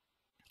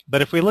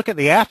 But if we look at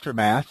the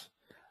aftermath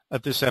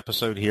of this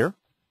episode here,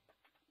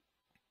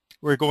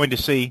 we're going to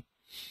see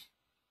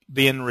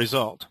the end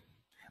result.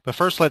 But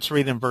first, let's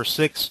read in verse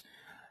 6,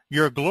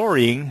 your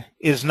glorying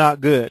is not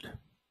good.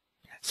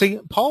 See,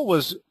 Paul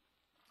was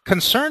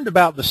concerned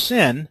about the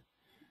sin.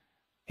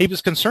 He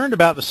was concerned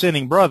about the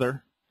sinning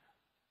brother.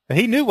 And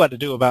he knew what to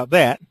do about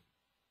that.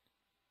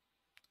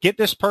 Get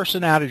this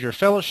person out of your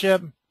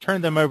fellowship,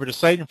 turn them over to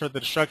Satan for the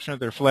destruction of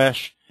their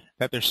flesh,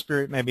 that their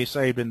spirit may be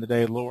saved in the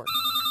day of the Lord.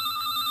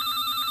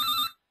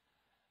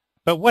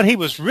 But what he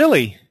was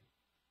really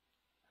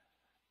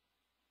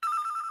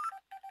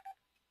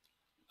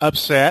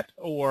upset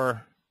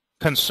or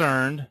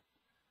concerned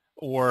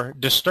or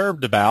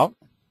disturbed about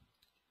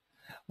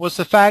was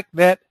the fact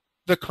that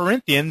the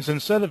Corinthians,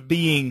 instead of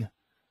being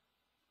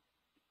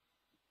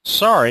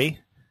sorry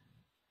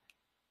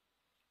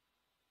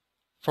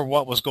for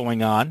what was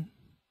going on,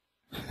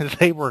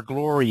 they were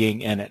glorying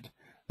in it.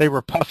 They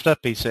were puffed up,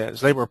 he says.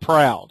 They were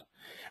proud.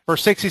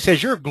 Verse 6, he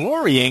says, your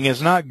glorying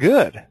is not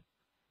good.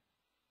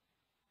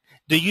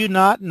 Do you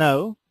not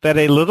know that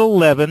a little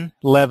leaven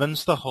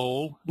leavens the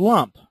whole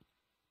lump?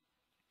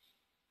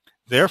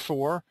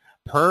 Therefore,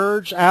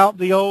 purge out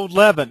the old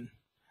leaven,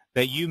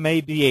 that you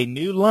may be a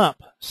new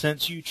lump,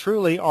 since you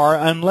truly are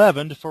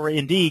unleavened. For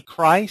indeed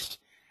Christ,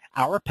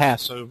 our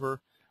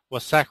Passover,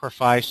 was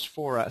sacrificed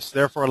for us.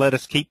 Therefore let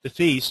us keep the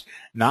feast,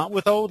 not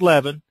with old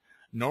leaven,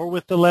 nor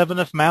with the leaven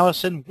of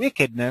malice and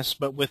wickedness,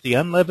 but with the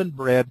unleavened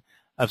bread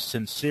of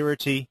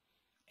sincerity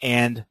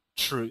and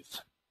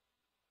truth.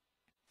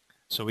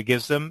 So he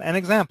gives them an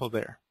example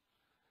there.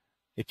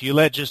 If you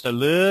let just a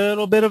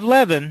little bit of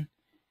leaven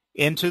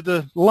into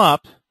the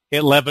lump,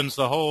 it leavens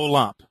the whole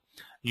lump.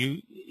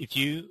 If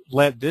you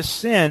let this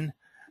sin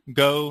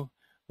go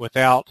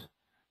without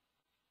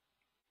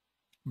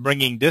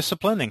bringing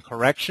discipline and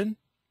correction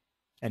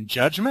and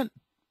judgment,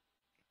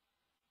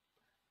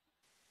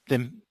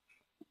 then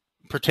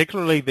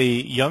particularly the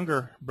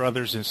younger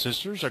brothers and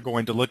sisters are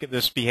going to look at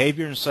this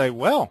behavior and say,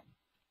 well,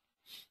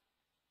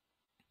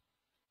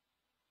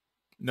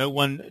 no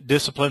one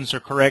disciplines or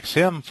corrects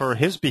him for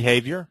his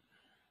behavior.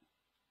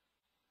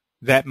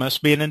 That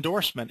must be an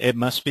endorsement. It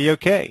must be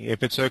okay.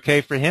 If it's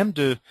okay for him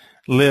to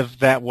live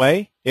that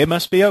way, it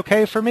must be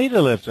okay for me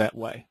to live that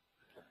way.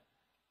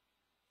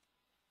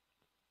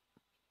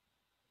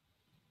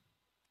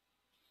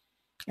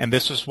 And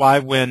this is why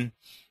when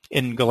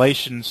in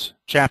Galatians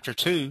chapter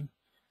 2,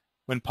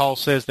 when Paul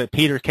says that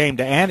Peter came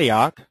to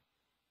Antioch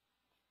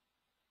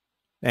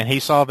and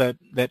he saw that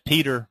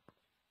Peter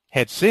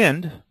had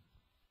sinned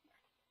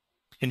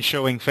in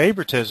showing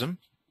favoritism,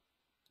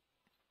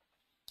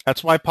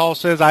 that's why Paul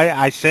says,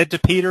 I said to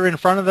Peter in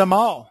front of them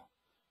all.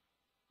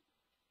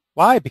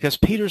 Why? Because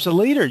Peter's a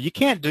leader. You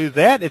can't do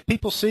that. If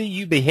people see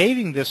you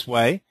behaving this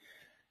way,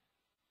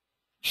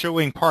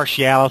 showing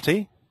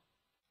partiality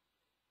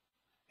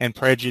and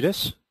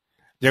prejudice,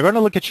 they're going to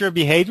look at your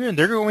behavior and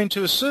they're going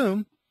to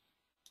assume,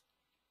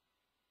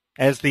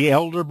 as the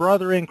elder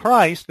brother in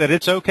Christ, that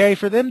it's okay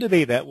for them to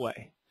be that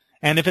way.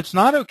 And if it's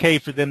not okay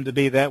for them to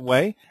be that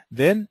way,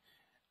 then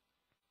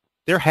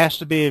there has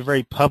to be a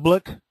very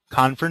public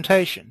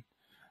confrontation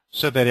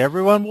so that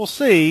everyone will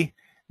see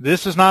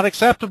this is not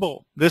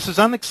acceptable. This is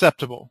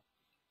unacceptable.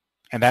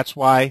 And that's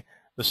why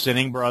the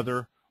sinning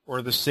brother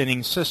or the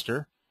sinning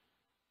sister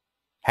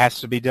has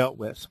to be dealt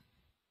with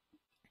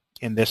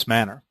in this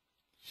manner.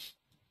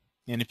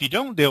 And if you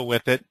don't deal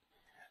with it,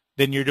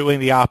 then you're doing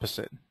the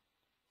opposite.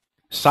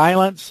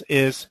 Silence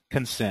is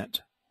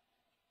consent.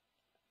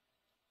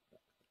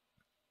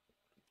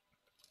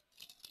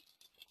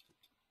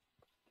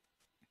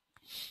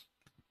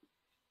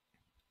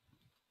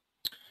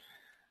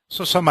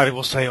 So somebody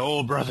will say,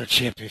 oh, Brother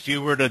Chip, if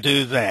you were to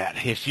do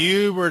that, if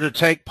you were to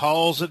take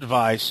Paul's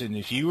advice, and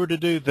if you were to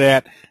do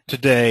that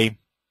today,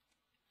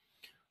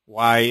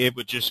 why, it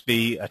would just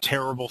be a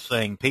terrible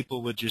thing.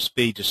 People would just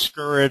be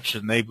discouraged,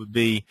 and they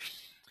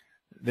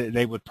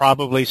would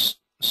probably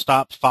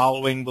stop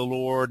following the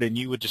Lord, and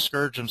you would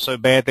discourage them so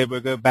bad they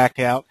would go back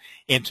out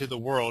into the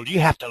world. You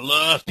have to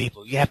love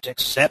people. You have to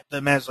accept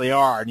them as they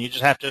are, and you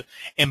just have to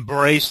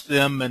embrace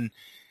them. And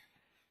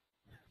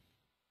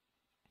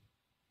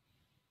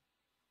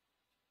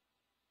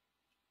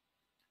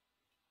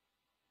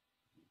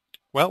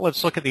well,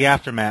 let's look at the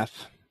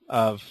aftermath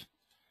of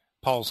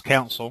Paul's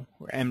counsel.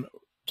 And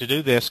to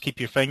do this, keep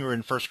your finger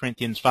in 1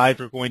 Corinthians 5.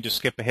 We're going to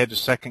skip ahead to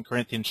 2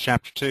 Corinthians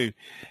chapter 2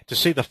 to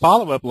see the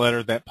follow-up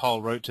letter that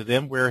Paul wrote to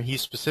them, where he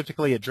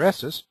specifically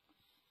addresses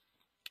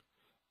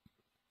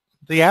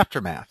the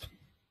aftermath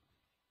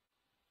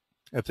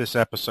of this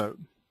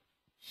episode.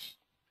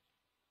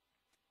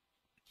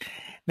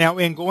 Now,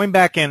 in going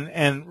back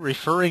and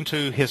referring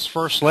to his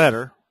first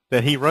letter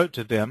that he wrote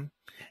to them,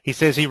 he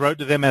says he wrote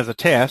to them as a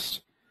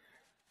test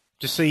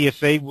to see if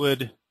they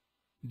would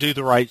do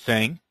the right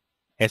thing,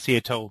 as he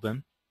had told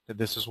them that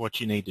this is what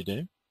you need to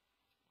do.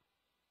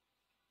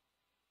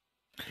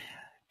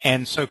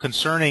 And so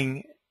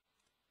concerning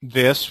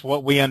this,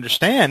 what we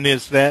understand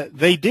is that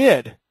they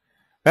did.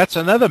 That's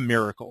another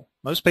miracle.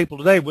 Most people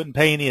today wouldn't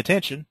pay any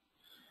attention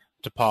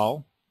to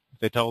Paul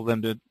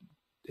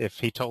if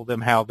he told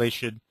them how they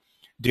should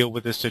deal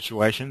with this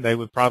situation. They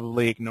would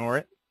probably ignore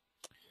it.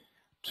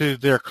 To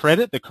their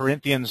credit, the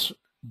Corinthians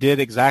did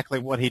exactly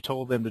what he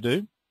told them to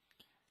do.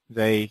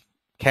 They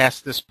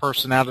cast this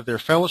person out of their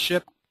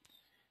fellowship.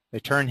 They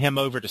turned him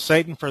over to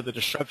Satan for the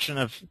destruction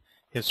of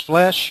his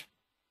flesh.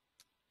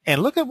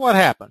 And look at what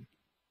happened.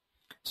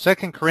 2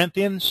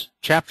 Corinthians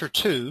chapter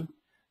 2,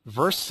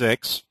 verse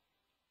 6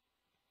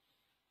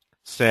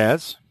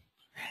 says,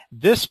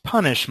 "This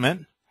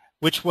punishment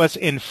which was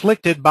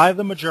inflicted by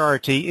the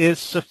majority is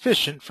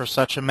sufficient for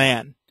such a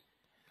man,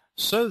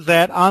 so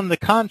that, on the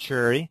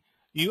contrary,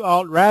 you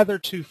ought rather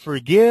to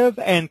forgive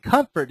and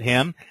comfort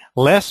him,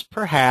 lest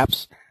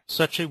perhaps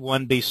such a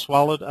one be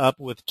swallowed up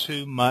with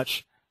too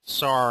much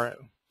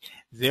sorrow.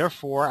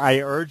 Therefore, I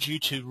urge you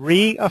to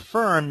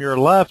reaffirm your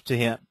love to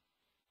him.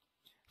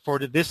 For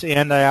to this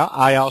end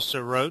I also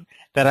wrote,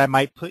 that I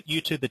might put you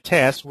to the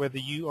test whether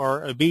you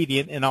are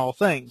obedient in all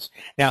things.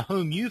 Now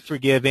whom you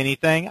forgive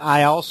anything,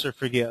 I also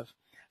forgive.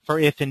 For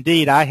if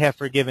indeed I have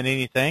forgiven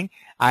anything,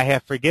 I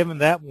have forgiven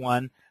that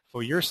one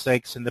for your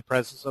sakes in the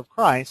presence of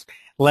Christ,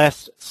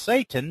 lest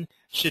Satan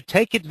should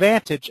take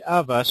advantage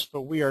of us, for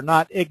we are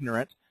not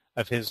ignorant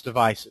of his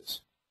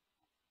devices."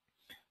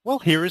 Well,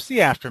 here is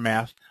the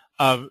aftermath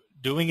of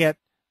doing it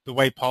the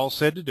way Paul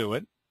said to do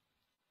it,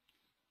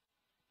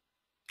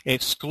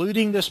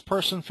 excluding this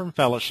person from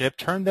fellowship,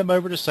 turned them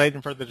over to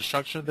Satan for the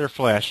destruction of their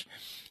flesh.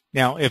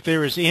 Now, if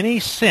there is any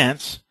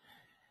sense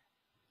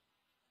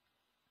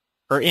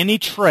or any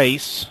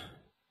trace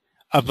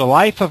of the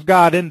life of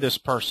God in this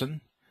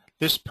person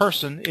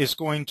is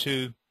going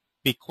to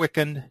be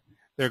quickened.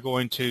 They're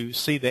going to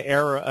see the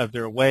error of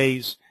their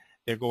ways.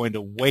 They're going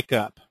to wake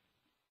up.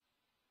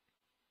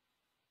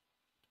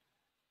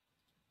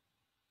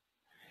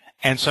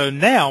 And so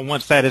now,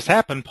 once that has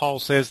happened, Paul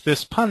says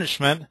this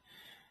punishment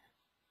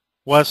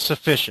was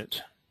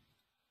sufficient.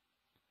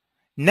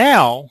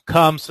 Now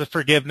comes the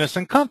forgiveness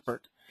and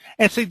comfort.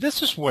 And see,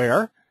 this is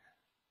where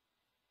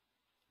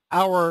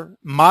our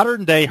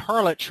modern-day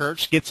harlot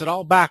church gets it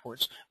all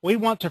backwards. We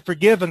want to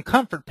forgive and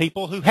comfort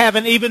people who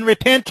haven't even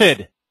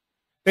repented.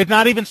 They've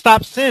not even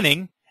stopped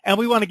sinning, and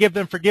we want to give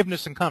them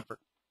forgiveness and comfort.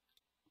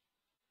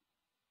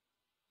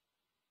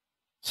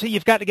 See,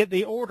 you've got to get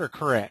the order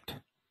correct.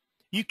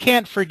 You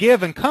can't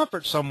forgive and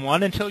comfort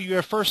someone until you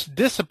have first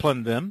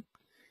disciplined them,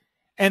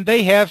 and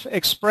they have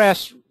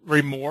expressed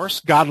remorse,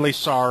 godly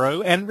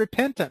sorrow, and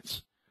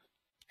repentance.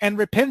 And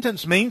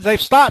repentance means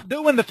they've stopped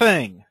doing the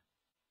thing.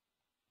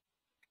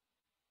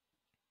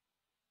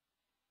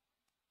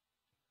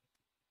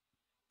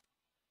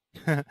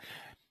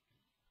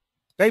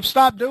 They've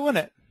stopped doing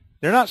it.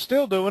 They're not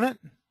still doing it.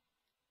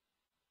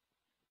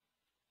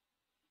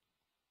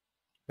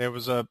 There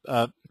was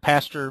a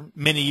pastor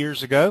many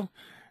years ago.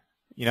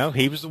 You know,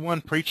 he was the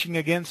one preaching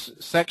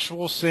against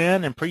sexual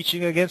sin and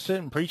preaching against it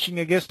and preaching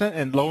against it.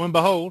 And lo and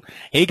behold,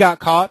 he got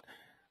caught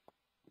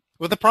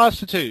with a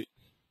prostitute.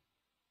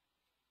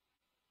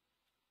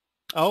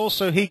 Oh,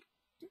 so he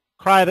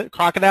cried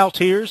crocodile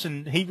tears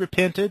and he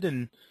repented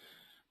and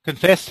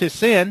confessed his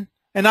sin.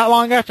 And not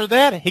long after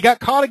that, he got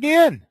caught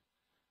again.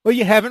 Well,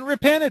 you haven't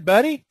repented,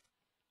 buddy.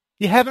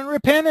 You haven't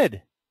repented.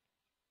 Of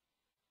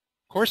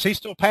course, he's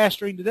still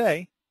pastoring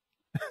today.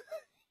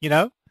 You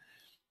know?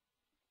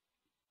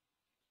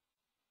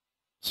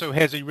 So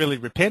has he really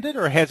repented,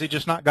 or has he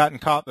just not gotten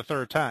caught the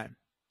third time?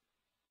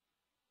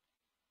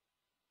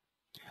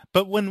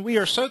 But when we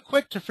are so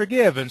quick to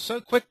forgive and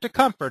so quick to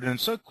comfort and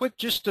so quick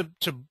just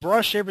to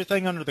brush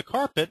everything under the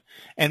carpet,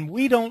 and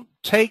we don't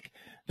take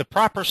the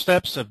proper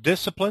steps of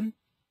discipline,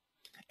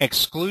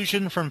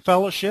 exclusion from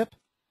fellowship,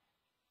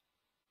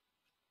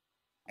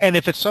 and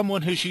if it's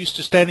someone who's used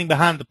to standing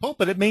behind the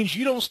pulpit, it means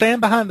you don't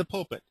stand behind the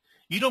pulpit.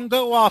 You don't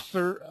go off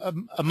for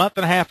a month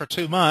and a half or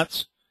 2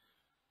 months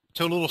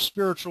to a little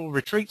spiritual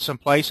retreat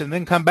someplace and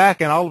then come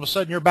back and all of a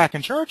sudden you're back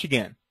in church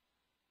again.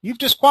 You've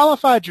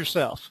disqualified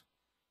yourself.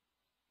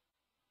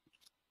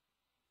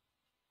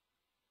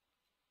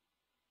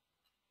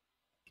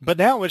 But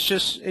now it's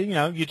just,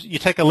 you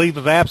take a leave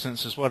of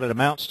absence is what it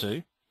amounts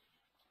to.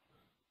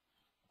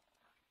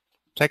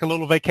 Take a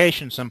little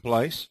vacation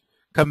someplace,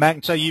 come back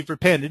and say you've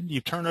repented,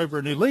 you've turned over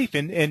a new leaf,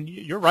 and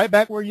you're right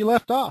back where you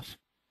left off.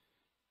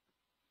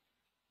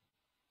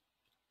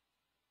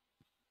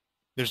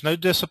 There's no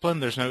discipline,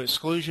 there's no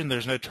exclusion,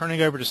 there's no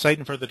turning over to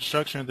Satan for the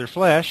destruction of their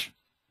flesh.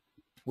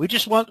 We're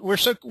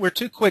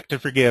too quick to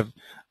forgive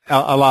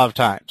a lot of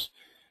times.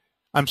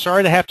 I'm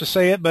sorry to have to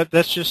say it, but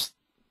that's just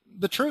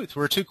the truth.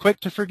 We're too quick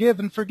to forgive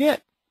and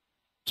forget.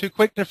 Too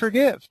quick to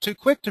forgive, too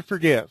quick to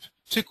forgive,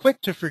 too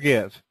quick to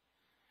forgive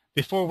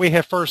before we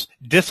have first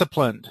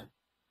disciplined.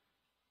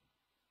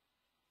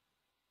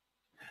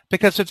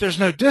 Because if there's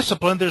no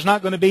discipline, there's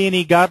not going to be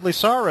any godly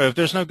sorrow. If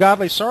there's no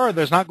godly sorrow,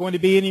 there's not going to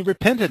be any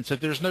repentance. If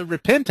there's no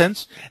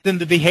repentance, then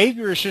the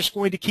behavior is just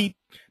going to keep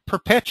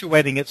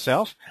perpetuating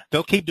itself.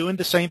 They'll keep doing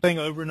the same thing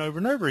over and over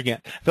and over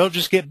again. They'll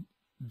just get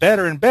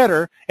better and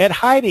better at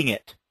hiding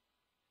it.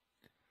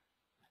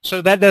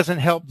 So that doesn't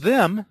help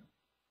them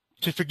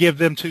to forgive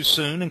them too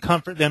soon and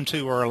comfort them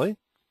too early.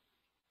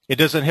 It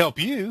doesn't help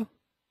you.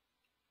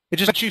 It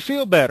just makes you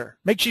feel better.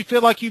 Makes you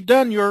feel like you've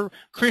done your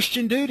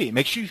Christian duty.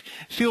 Makes you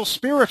feel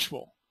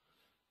spiritual.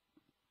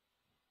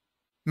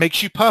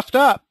 Makes you puffed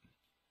up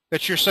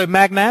that you're so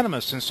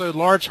magnanimous and so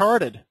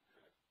large-hearted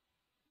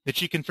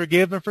that you can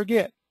forgive and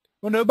forget.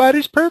 Well,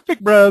 nobody's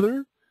perfect,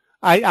 brother.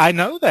 I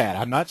know that.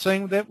 I'm not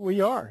saying that we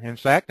are. In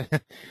fact,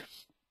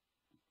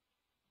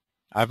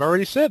 I've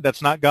already said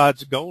that's not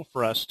God's goal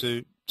for us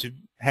to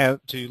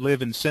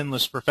live in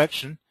sinless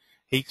perfection.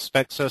 He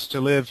expects us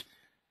to live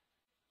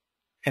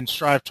and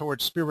strive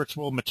towards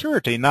spiritual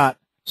maturity, not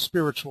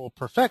spiritual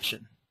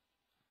perfection.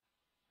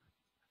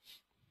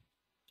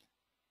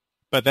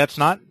 But that's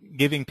not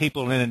giving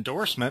people an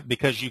endorsement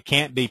because you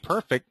can't be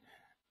perfect.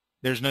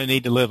 There's no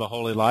need to live a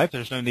holy life.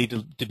 There's no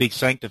need to be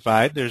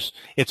sanctified.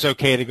 It's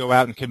okay to go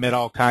out and commit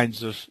all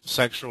kinds of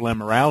sexual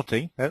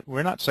immorality.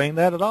 We're not saying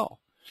that at all.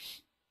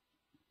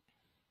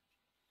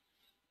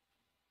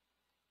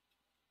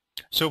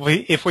 So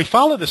if we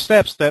follow the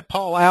steps that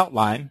Paul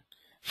outlined,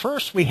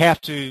 first we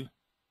have to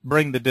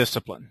bring the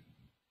discipline.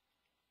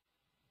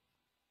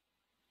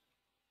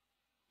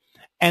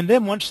 And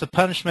then once the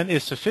punishment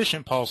is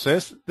sufficient, Paul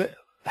says,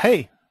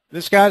 hey,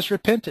 this guy's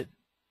repented.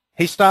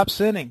 He stopped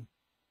sinning.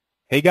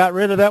 He got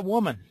rid of that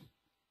woman.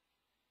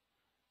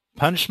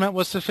 Punishment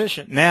was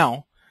sufficient.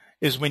 Now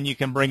is when you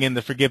can bring in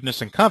the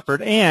forgiveness and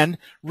comfort and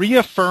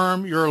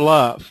reaffirm your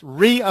love.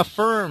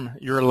 Reaffirm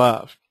your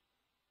love.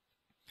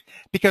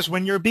 Because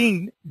when you're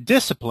being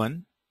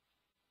disciplined,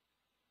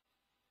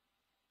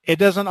 it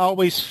doesn't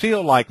always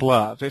feel like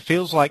love. It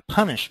feels like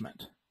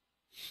punishment.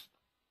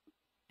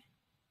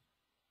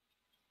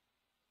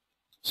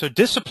 So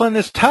discipline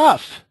is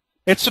tough.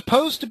 It's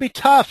supposed to be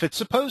tough. It's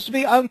supposed to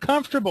be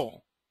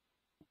uncomfortable.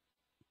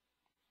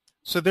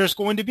 So there's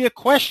going to be a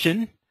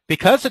question,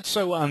 because it's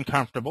so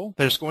uncomfortable,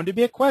 there's going to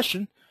be a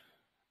question,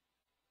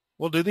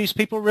 well, do these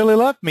people really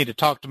love me to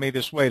talk to me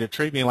this way, to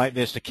treat me like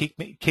this, to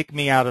kick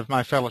me out of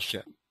my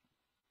fellowship?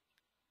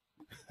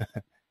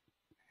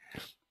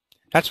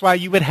 That's why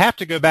you would have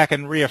to go back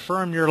and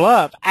reaffirm your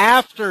love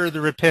after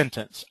the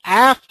repentance,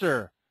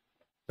 after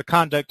the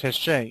conduct has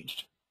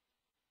changed.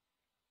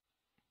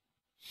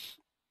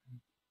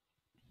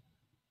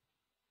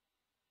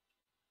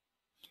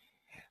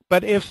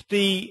 But if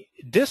the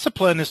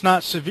discipline is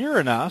not severe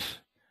enough,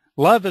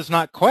 love is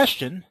not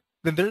questioned,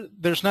 then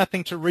there's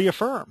nothing to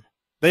reaffirm.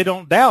 They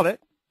don't doubt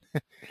it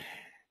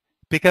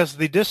because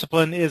the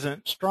discipline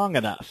isn't strong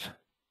enough.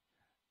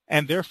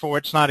 And therefore,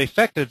 it's not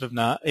effective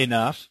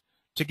enough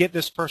to get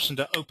this person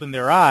to open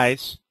their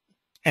eyes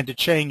and to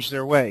change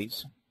their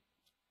ways.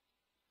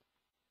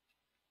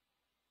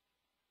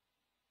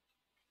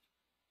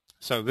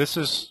 So this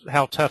is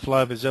how tough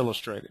love is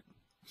illustrated.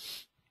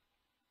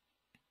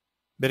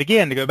 But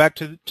again, to go back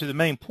to the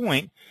main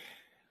point,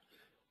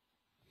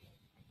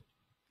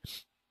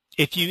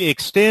 if you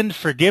extend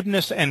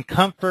forgiveness and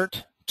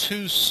comfort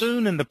too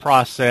soon in the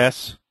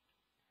process,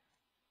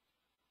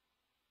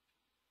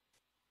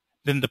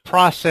 then the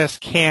process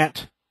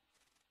can't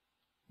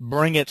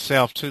bring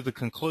itself to the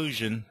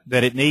conclusion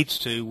that it needs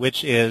to,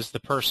 which is the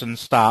person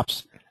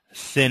stops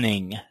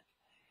sinning.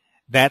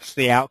 That's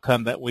the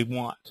outcome that we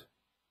want.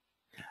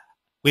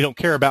 We don't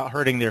care about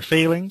hurting their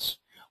feelings.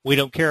 We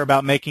don't care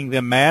about making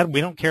them mad. We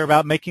don't care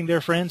about making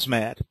their friends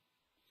mad.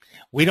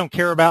 We don't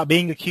care about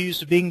being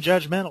accused of being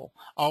judgmental.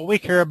 All we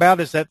care about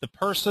is that the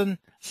person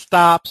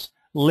stops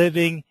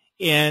living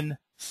in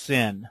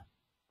sin.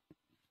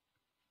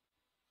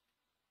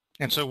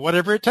 And so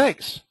whatever it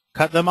takes,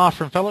 cut them off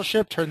from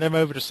fellowship, turn them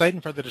over to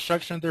Satan for the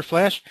destruction of their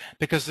flesh,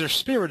 because their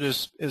spirit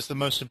is the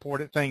most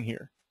important thing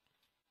here.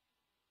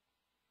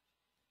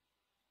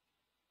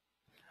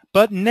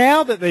 But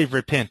now that they've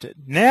repented,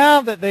 now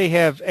that they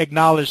have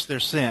acknowledged their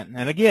sin,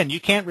 and again, you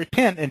can't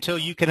repent until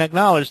you can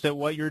acknowledge that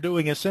what you're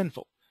doing is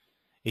sinful.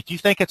 If you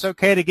think it's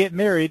okay to get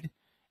married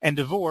and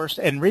divorced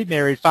and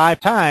remarried 5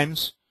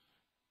 times,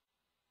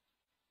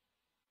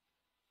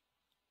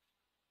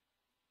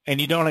 and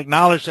you don't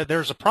acknowledge that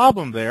there's a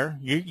problem there,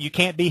 you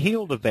can't be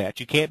healed of that.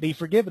 You can't be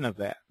forgiven of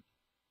that.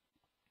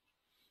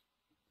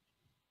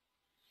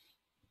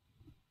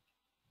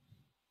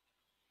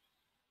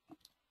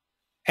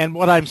 And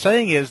what I'm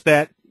saying is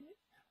that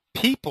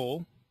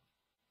people,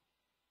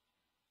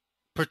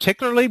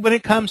 particularly when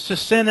it comes to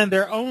sin in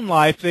their own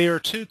life, they are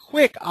too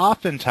quick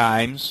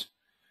oftentimes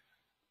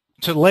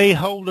to lay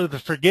hold of the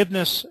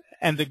forgiveness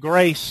and the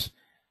grace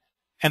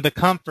and the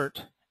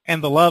comfort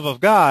and the love of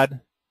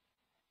God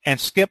and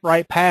skip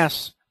right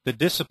past the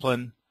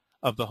discipline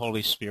of the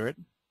Holy Spirit,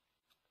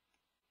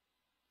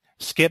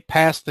 skip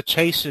past the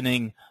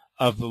chastening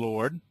of the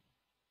Lord,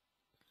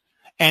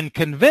 and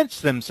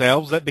convince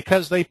themselves that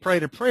because they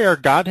prayed a prayer,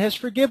 God has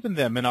forgiven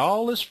them and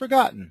all is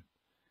forgotten.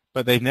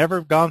 But they've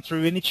never gone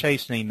through any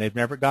chastening. They've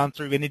never gone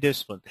through any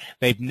discipline.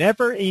 They've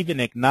never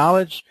even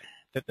acknowledged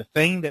that the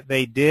thing that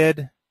they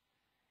did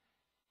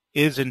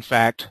is in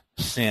fact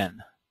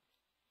sin.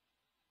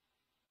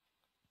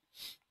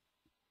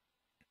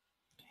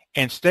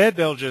 Instead,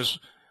 they'll just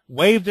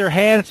wave their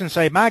hands and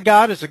say, my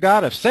God is a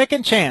God of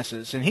second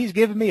chances, and he's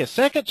given me a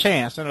second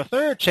chance and a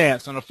third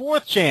chance and a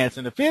fourth chance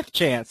and a fifth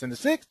chance and a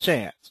sixth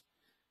chance.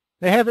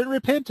 They haven't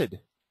repented.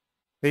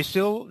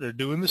 They're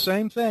doing the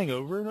same thing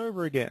over and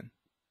over again.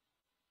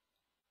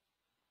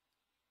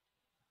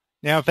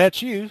 Now, if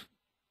that's you,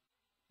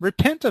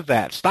 repent of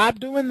that. Stop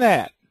doing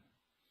that.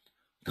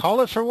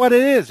 Call it for what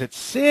it is. It's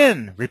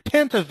sin.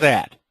 Repent of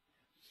that.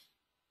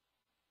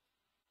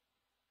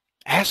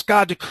 Ask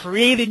God to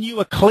create in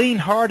you a clean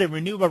heart and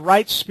renew a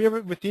right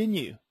spirit within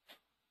you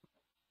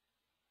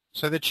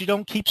so that you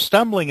don't keep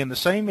stumbling in the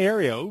same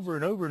area over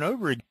and over and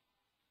over again.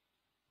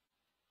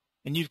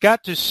 And you've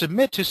got to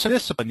submit to some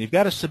discipline. You've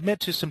got to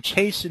submit to some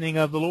chastening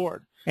of the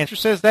Lord. And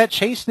Scripture says that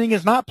chastening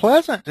is not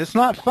pleasant. It's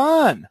not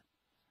fun.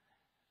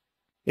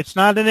 It's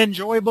not an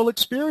enjoyable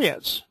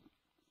experience.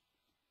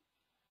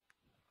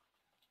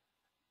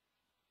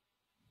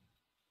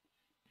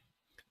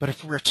 But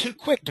if we're too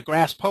quick to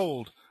grasp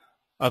hold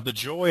of the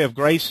joy of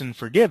grace and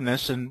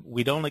forgiveness, and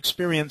we don't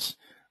experience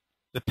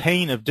the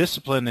pain of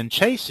discipline and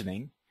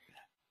chastening,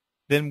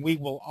 then we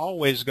will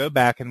always go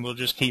back and we'll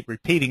just keep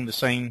repeating the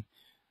same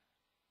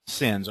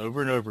sins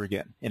over and over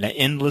again in an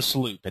endless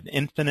loop, an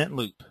infinite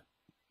loop,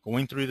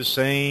 going through the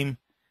same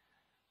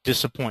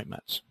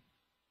disappointments,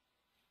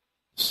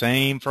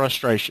 same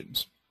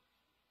frustrations.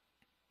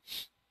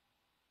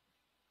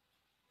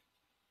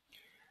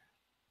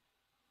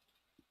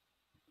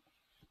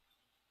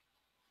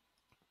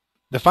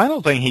 The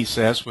final thing he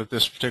says with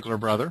this particular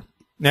brother,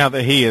 now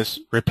that he has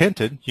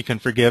repented, you can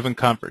forgive and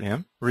comfort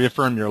him,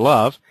 reaffirm your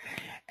love.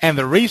 And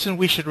the reason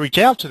we should reach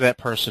out to that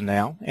person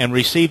now and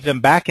receive them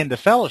back into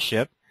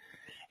fellowship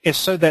is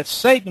so that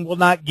Satan will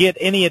not get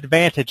any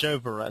advantage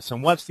over us.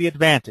 And what's the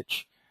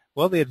advantage?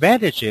 Well, the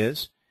advantage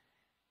is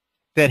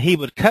that he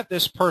would cut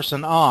this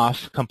person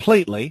off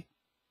completely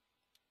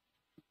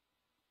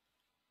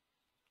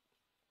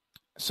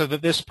so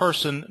that this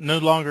person no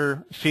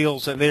longer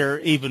feels that they're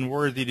even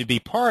worthy to be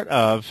part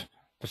of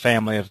the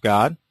family of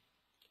God.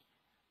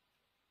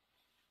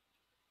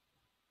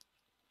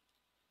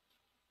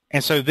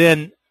 And so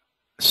then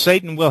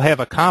Satan will have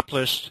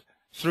accomplished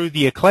through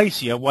the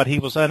ecclesia what he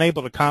was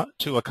unable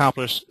to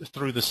accomplish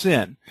through the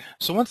sin.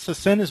 So once the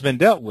sin has been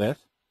dealt with,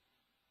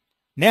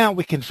 now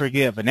we can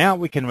forgive, and now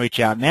we can reach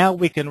out. Now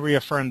we can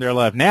reaffirm their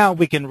love. Now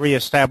we can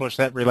reestablish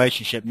that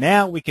relationship.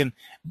 Now we can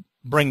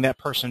bring that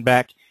person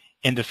back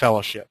into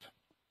fellowship.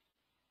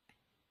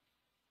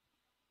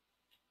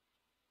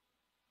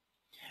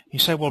 You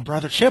say, well,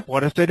 Brother Chip,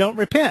 what if they don't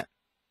repent?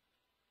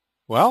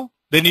 Well,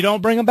 then you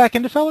don't bring them back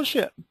into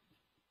fellowship.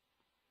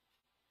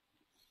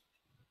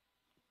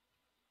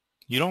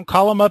 You don't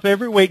call them up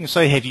every week and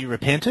say, have you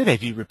repented?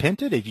 Have you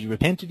repented? Have you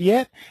repented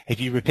yet? Have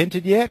you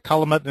repented yet? Call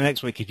them up the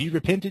next week. Have you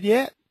repented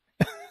yet?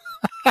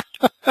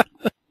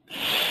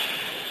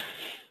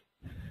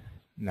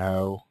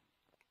 No.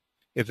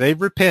 If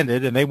they've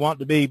repented and they want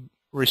to be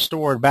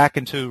restored back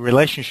into a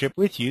relationship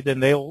with you, then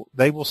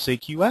they will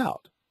seek you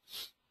out.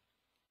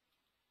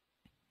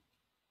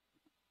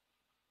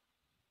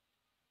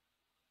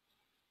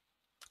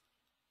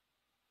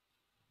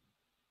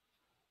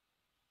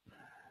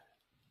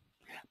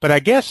 But I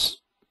guess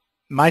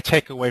my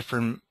takeaway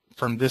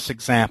from this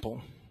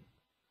example,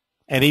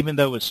 and even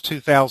though it's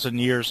 2,000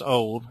 years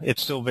old,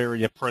 it's still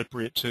very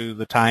appropriate to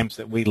the times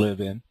that we live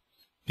in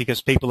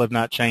because people have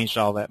not changed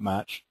all that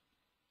much.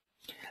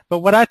 But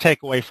what I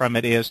take away from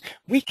it is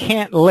we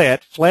can't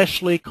let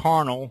fleshly,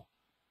 carnal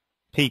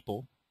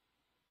people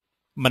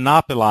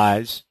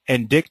monopolize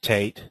and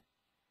dictate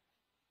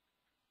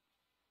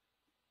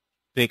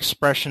the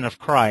expression of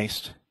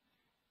Christ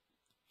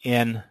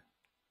in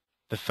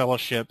the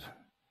fellowship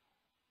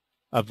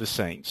of the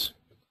saints.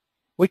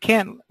 We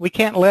can't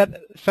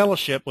let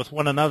fellowship with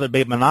one another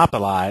be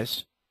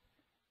monopolized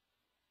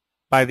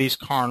by these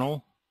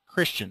carnal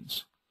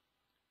Christians,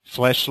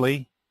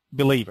 fleshly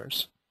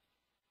believers.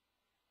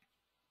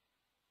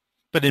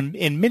 But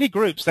in many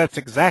groups, that's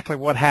exactly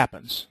what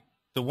happens.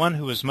 The one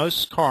who is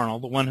most carnal,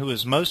 the one who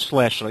is most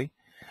fleshly,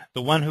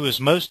 the one who is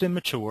most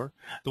immature,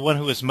 the one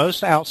who is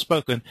most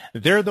outspoken,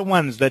 they're the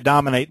ones that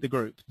dominate the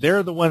group.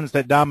 They're the ones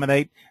that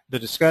dominate the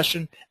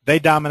discussion. They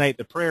dominate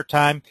the prayer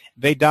time.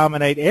 They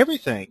dominate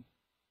everything.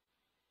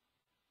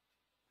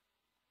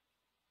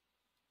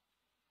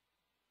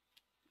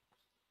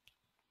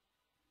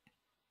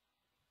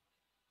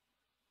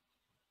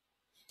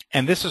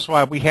 And this is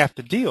why we have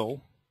to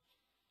deal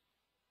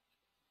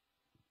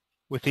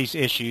with these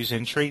issues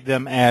and treat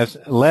them as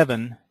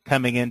leaven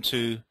coming in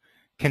to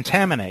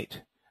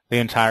contaminate the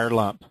entire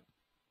lump.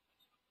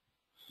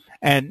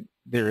 And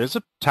there is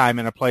a time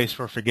and a place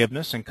for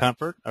forgiveness and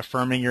comfort,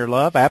 affirming your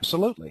love,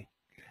 absolutely.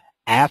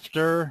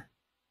 After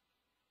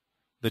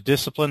the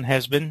discipline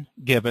has been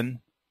given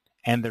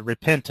and the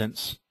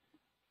repentance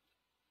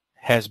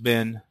has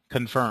been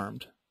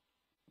confirmed.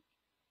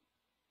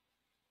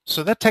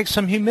 So that takes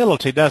some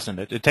humility, doesn't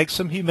it? It takes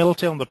some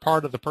humility on the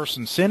part of the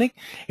person sinning.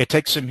 It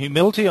takes some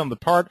humility on the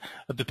part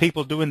of the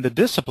people doing the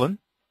discipline.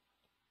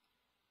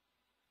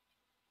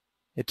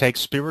 It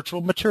takes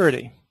spiritual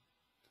maturity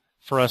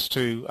for us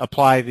to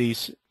apply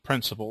these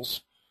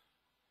principles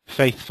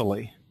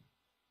faithfully.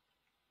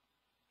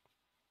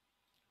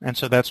 And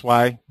so that's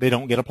why they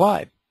don't get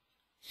applied.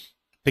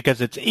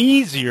 Because it's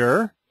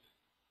easier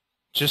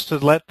just to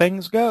let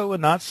things go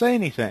and not say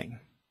anything.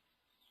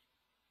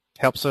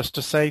 Helps us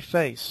to save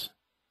face.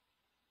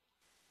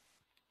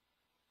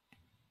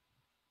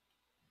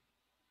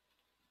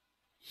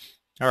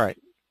 All right.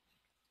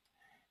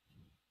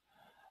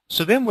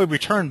 So then we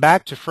return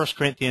back to 1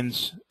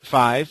 Corinthians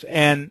 5,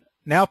 and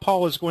now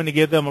Paul is going to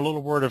give them a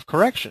little word of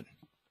correction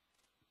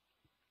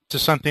to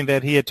something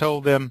that he had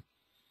told them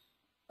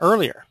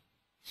earlier.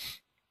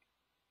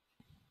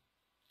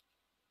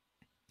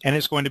 And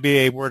it's going to be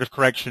a word of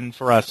correction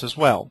for us as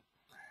well.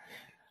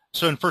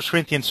 So in 1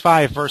 Corinthians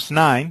 5, verse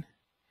 9,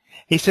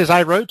 he says,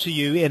 I wrote to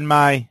you in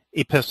my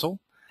epistle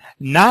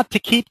not to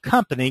keep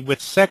company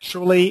with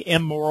sexually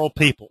immoral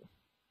people.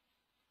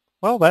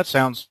 Well, that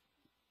sounds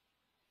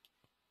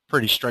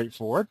pretty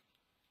straightforward.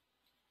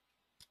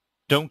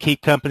 Don't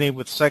keep company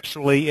with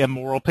sexually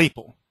immoral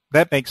people.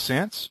 That makes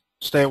sense.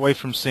 Stay away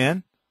from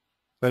sin.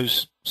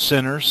 Those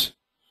sinners,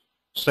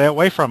 stay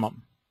away from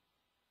them.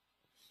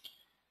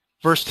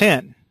 Verse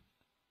 10,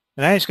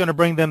 and now he's going to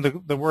bring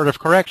them the word of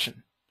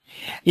correction.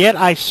 Yet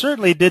I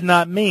certainly did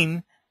not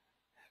mean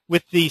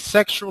with the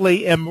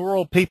sexually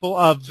immoral people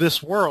of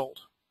this world,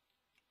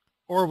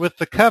 or with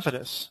the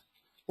covetous,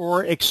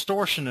 or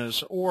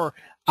extortioners, or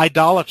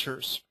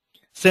idolaters,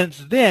 since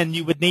then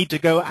you would need to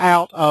go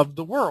out of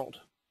the world.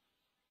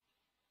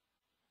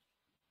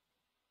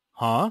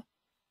 Huh?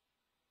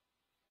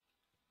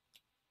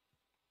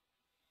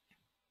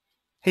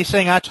 He's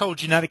saying, I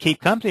told you not to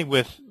keep company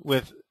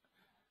with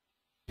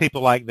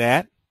people like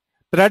that,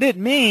 but I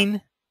didn't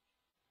mean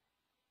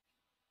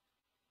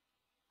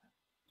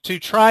to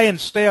try and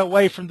stay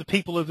away from the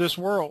people of this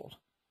world.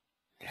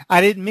 I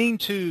didn't mean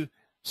to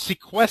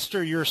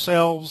sequester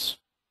yourselves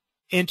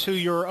into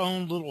your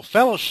own little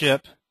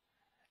fellowship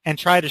and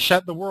try to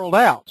shut the world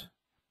out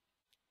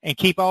and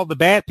keep all the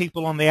bad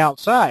people on the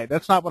outside.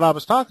 That's not what I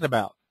was talking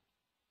about.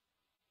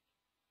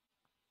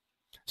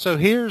 So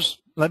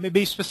let me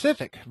be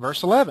specific.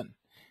 Verse 11.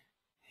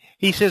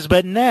 He says,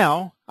 but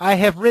now I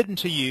have written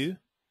to you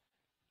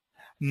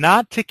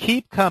not to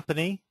keep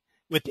company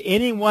with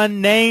anyone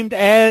named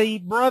a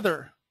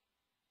brother.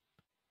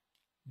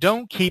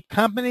 Don't keep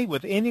company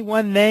with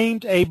anyone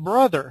named a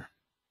brother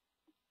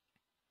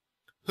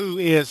who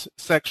is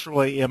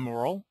sexually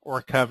immoral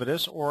or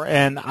covetous or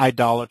an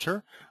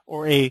idolater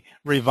or a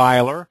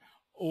reviler,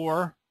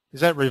 or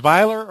is that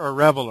reviler or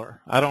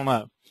reveler? I don't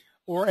know.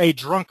 Or a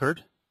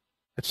drunkard.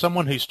 It's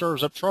someone who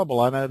stirs up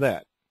trouble, I know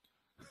that.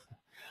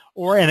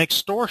 Or an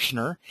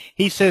extortioner.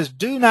 He says,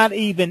 do not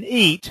even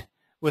eat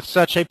with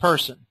such a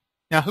person.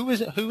 Now, who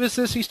is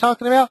this he's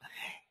talking about?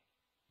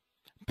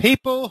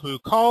 People who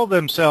call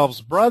themselves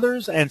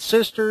brothers and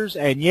sisters,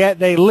 and yet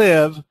they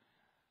live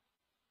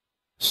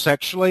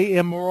sexually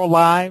immoral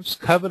lives,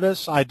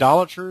 covetous,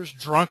 idolaters,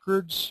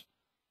 drunkards.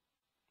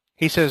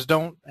 He says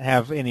don't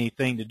have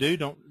anything to do.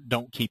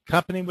 Don't keep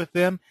company with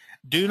them.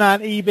 Do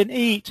not even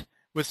eat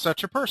with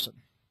such a person.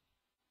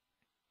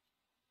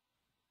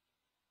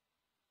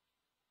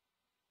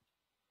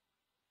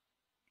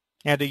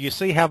 Now, do you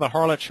see how the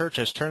harlot church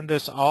has turned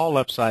this all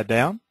upside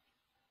down?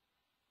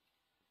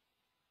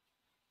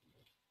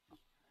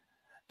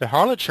 The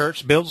harlot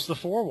church builds the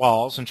four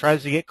walls and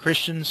tries to get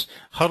Christians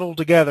huddled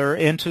together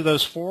into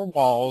those four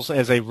walls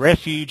as a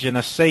refuge and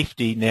a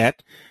safety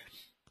net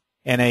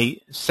and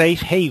a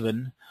safe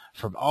haven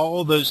from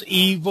all those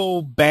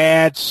evil,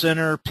 bad,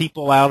 sinner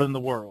people out in the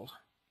world.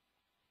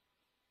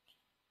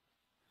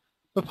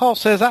 But Paul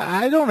says,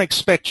 I don't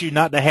expect you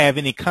not to have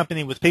any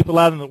company with people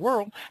out in the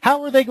world.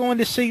 How are they going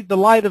to see the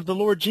light of the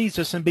Lord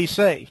Jesus and be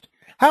saved?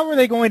 How are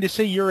they going to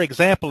see your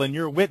example and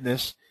your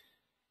witness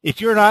if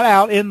you're not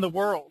out in the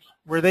world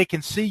where they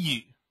can see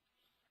you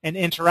and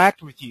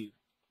interact with you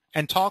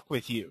and talk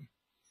with you?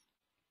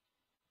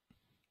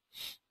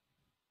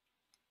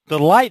 The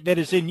light that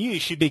is in you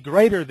should be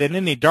greater than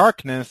any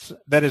darkness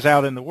that is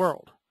out in the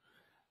world.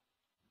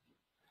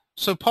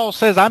 So Paul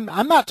says, I'm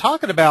not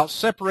talking about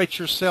separate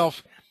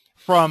yourself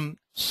from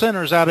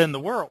sinners out in the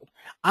world.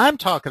 I'm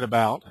talking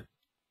about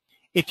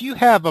if you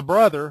have a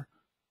brother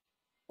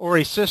or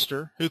a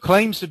sister who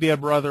claims to be a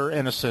brother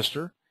and a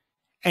sister,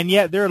 and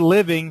yet they're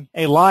living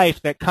a life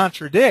that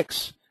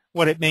contradicts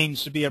what it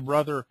means to be a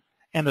brother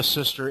and a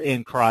sister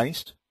in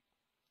Christ,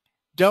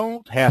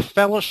 don't have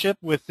fellowship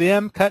with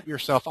them. Cut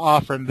yourself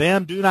off from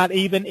them. Do not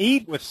even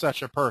eat with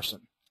such a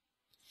person.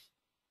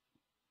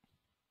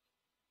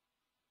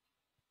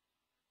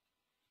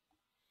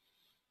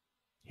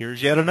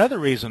 Here's yet another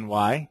reason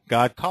why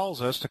God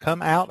calls us to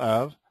come out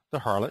of the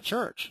harlot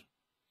church.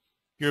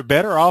 You're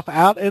better off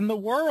out in the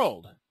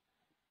world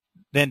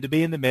than to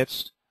be in the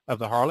midst of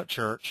the harlot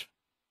church,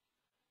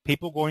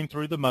 people going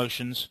through the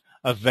motions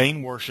of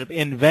vain worship.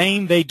 In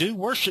vain they do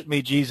worship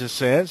me, Jesus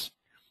says.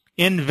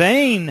 In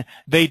vain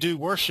they do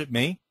worship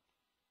me,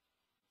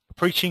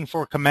 preaching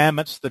for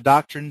commandments the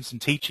doctrines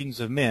and teachings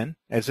of men,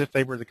 as if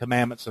they were the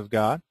commandments of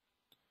God.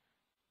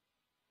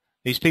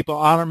 These people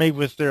honor me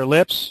with their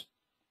lips.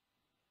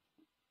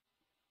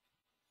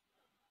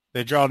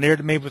 They draw near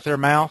to me with their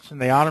mouth,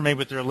 and they honor me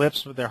with their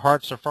lips, but their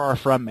hearts are far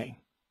from me.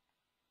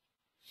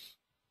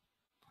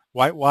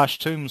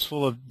 Whitewashed tombs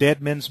full of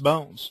dead men's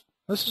bones.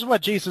 This is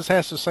what Jesus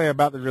has to say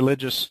about the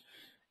religious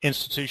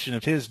institution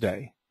of his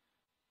day.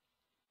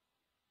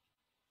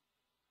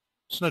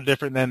 It's no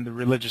different than the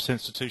religious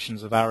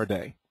institutions of our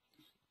day.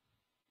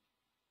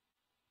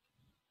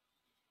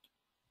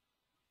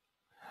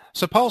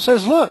 So Paul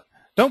says, look,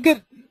 don't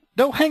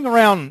hang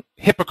around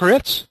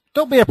hypocrites.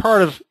 Don't be a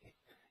part of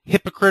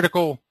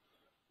hypocritical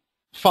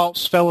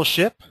false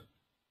fellowship.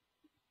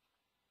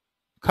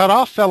 Cut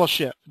off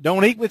fellowship.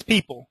 Don't eat with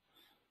people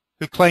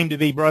who claim to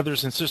be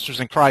brothers and sisters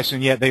in Christ,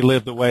 and yet they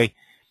live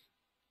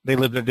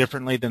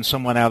differently than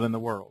someone out in the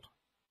world.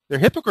 They're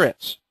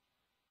hypocrites.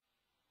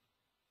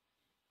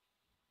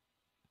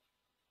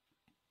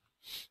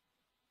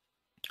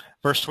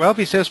 Verse 12,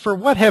 he says, for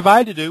what have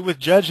I to do with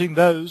judging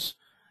those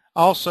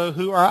also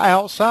who are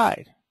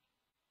outside?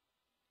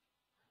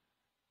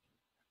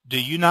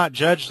 Do you not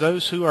judge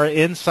those who are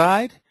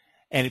inside?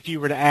 And if you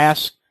were to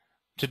ask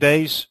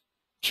today's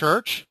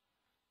church,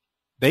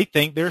 they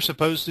think they're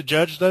supposed to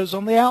judge those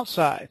on the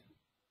outside.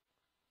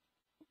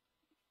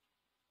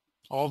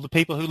 All the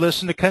people who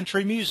listen to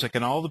country music,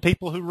 and all the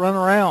people who run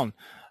around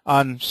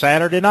on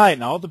Saturday night,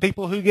 and all the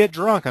people who get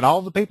drunk, and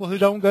all the people who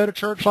don't go to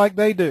church like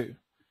they do.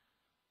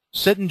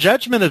 Sit in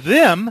judgment of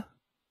them.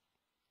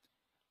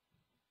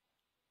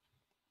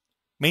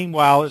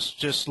 Meanwhile, it's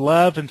just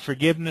love and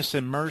forgiveness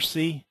and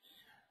mercy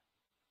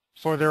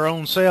for their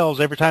own selves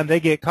every time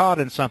they get caught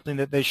in something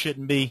that they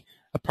shouldn't be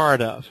a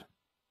part of.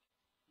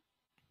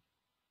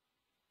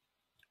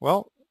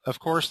 Well, of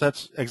course,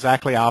 that's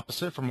exactly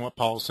opposite from what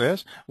Paul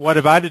says. What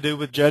have I to do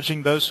with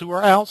judging those who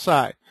are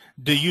outside?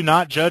 Do you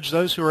not judge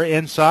those who are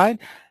inside?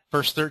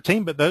 Verse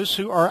 13, but those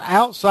who are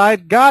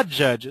outside God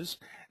judges.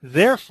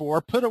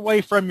 Therefore, put away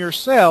from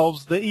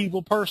yourselves the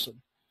evil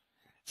person.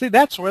 See,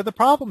 that's where the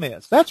problem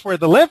is. That's where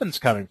the leaven's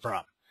coming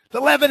from. The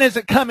leaven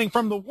isn't coming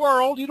from the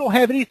world. You don't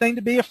have anything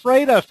to be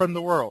afraid of from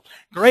the world.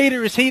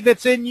 Greater is he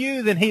that's in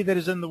you than he that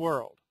is in the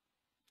world.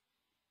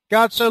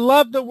 God so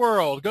loved the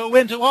world. Go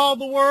into all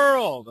the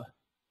world.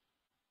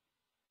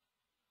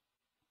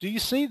 Do you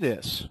see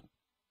this?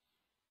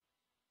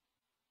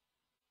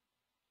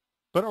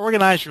 But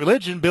organized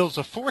religion builds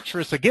a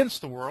fortress against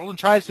the world and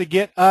tries to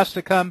get us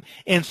to come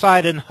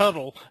inside and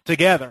huddle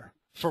together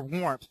for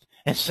warmth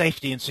and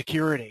safety and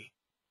security.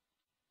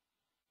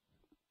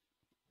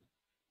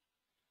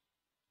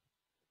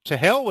 To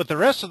hell with the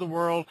rest of the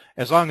world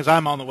as long as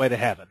I'm on the way to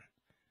heaven.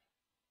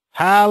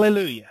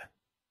 Hallelujah.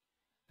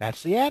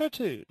 That's the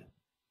attitude.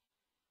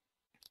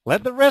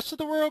 Let the rest of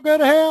the world go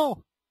to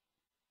hell.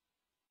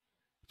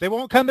 If they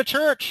won't come to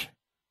church,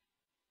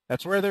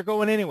 that's where they're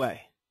going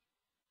anyway.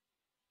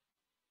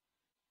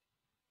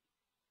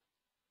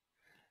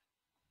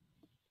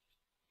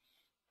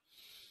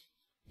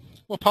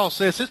 Well, Paul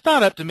says, it's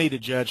not up to me to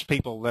judge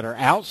people that are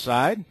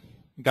outside.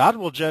 God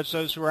will judge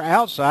those who are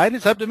outside.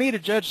 It's up to me to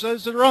judge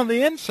those that are on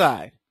the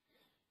inside.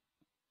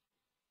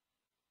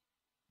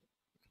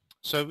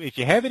 So if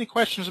you have any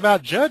questions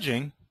about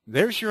judging,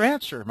 there's your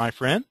answer, my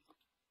friend.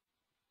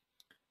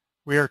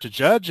 We are to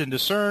judge and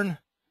discern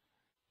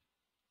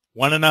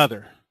one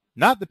another,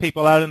 not the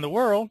people out in the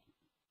world.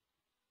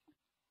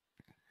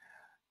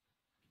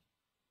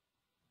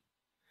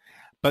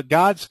 But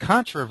God's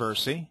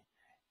controversy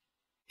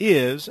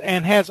is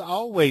and has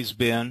always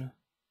been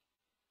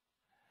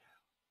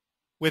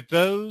with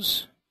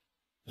those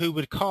who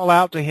would call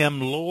out to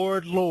him,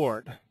 Lord,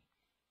 Lord,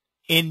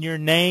 in your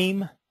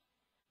name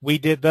we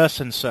did thus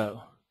and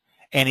so.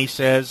 And he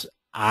says,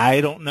 I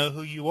don't know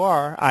who you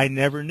are. I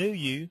never knew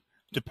you.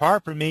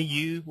 Depart from me,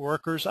 you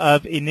workers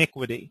of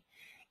iniquity.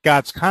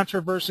 God's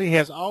controversy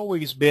has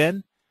always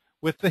been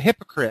with the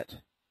hypocrite.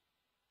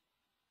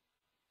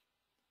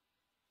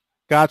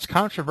 God's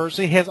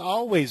controversy has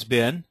always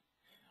been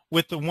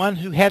with the one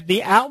who had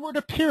the outward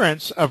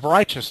appearance of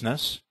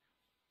righteousness,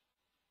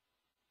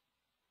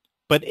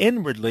 but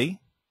inwardly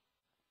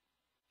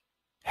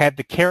had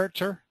the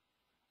character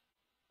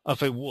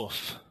of a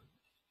wolf,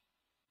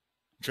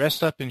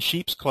 dressed up in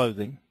sheep's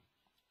clothing,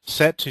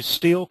 set to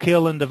steal,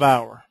 kill, and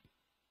devour.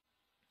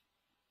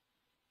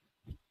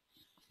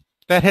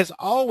 That has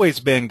always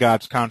been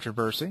God's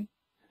controversy.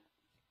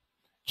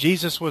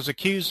 Jesus was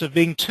accused of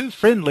being too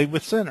friendly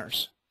with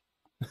sinners.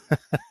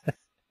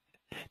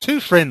 Too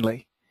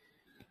friendly.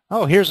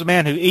 Oh, here's a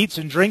man who eats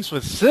and drinks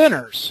with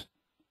sinners.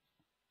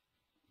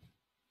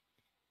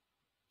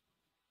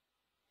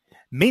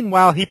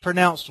 Meanwhile, he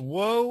pronounced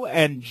woe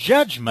and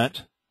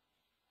judgment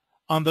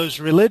on those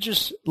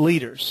religious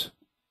leaders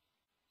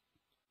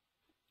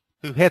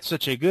who had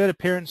such a good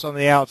appearance on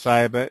the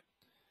outside, but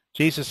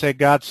Jesus said,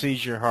 God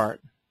sees your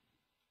heart.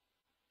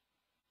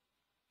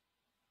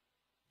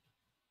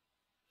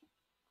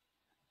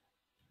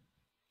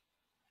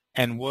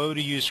 And woe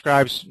to you,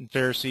 scribes and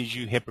Pharisees,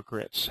 you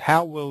hypocrites!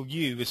 How will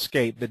you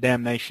escape the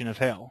damnation of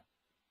hell?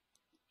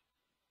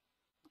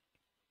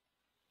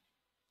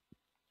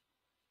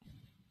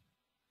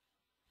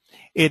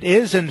 It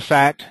is, in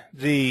fact,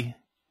 the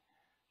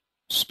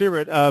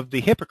spirit of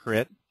the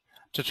hypocrite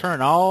to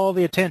turn all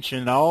the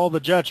attention, all the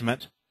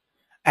judgment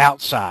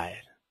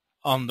outside,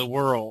 on the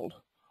world,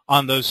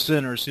 on those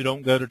sinners who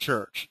don't go to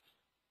church,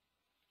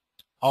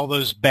 all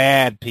those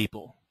bad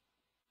people,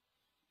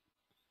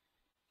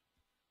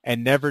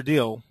 and never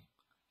deal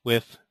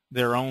with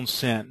their own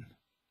sin.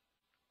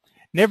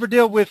 Never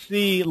deal with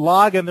the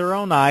log in their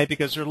own eye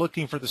because they're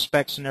looking for the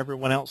specks in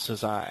everyone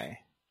else's eye.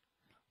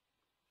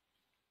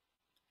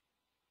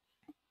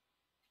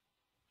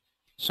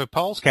 So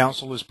Paul's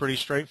counsel is pretty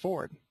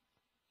straightforward.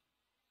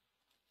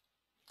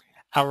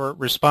 Our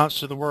response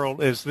to the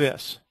world is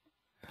this.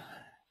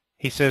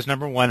 He says,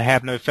 number one,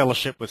 have no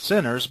fellowship with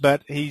sinners,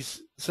 but he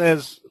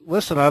says,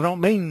 listen, I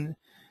don't mean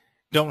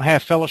don't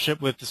have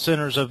fellowship with the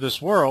sinners of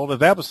this world. If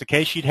that was the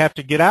case, you'd have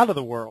to get out of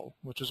the world,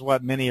 which is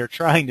what many are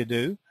trying to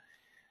do.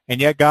 And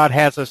yet God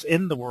has us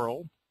in the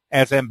world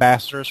as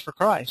ambassadors for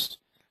Christ.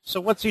 So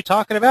what's he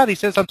talking about? He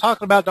says, I'm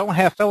talking about don't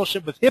have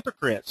fellowship with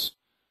hypocrites,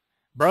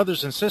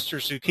 brothers and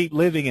sisters who keep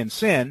living in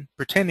sin,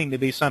 pretending to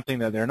be something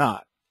that they're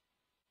not.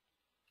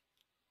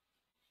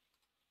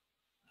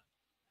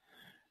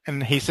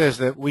 And he says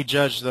that we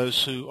judge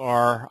those who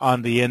are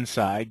on the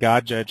inside.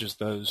 God judges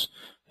those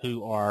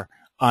who are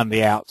on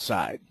the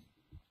outside.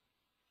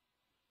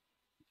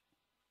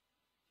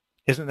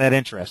 Isn't that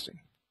interesting?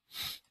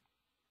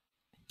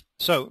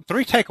 So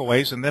 3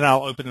 takeaways, and then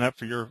I'll open it up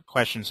for your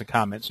questions and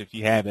comments if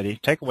you have any.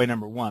 Takeaway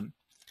number 1.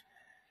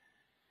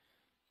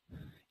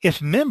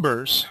 If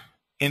members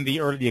in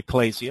the early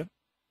ecclesia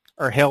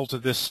are held to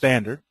this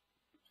standard,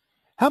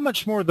 how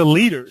much more the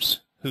leaders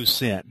who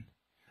sin?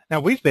 Now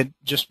we've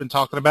just been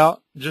talking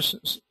about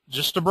just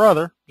a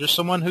brother, just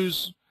someone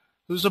who's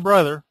a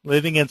brother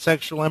living in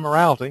sexual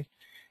immorality.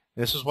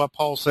 This is what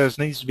Paul says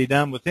needs to be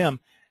done with him.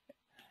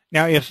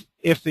 Now,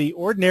 if the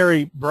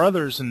ordinary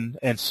brothers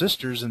and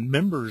sisters and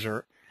members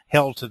are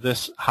held to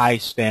this high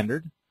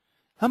standard,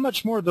 how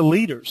much more the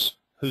leaders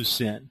who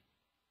sin?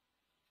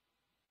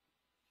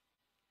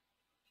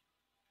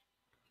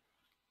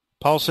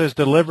 Paul says,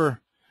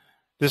 deliver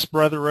this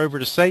brother over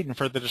to Satan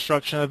for the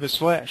destruction of his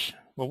flesh.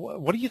 Well,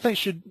 what do you think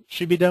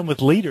should be done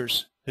with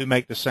leaders who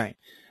make the same?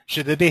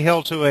 Should they be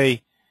held to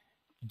a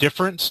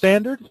different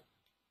standard?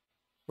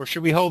 Or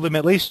should we hold them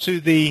at least to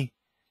the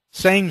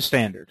same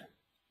standard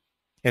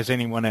as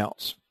anyone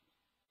else?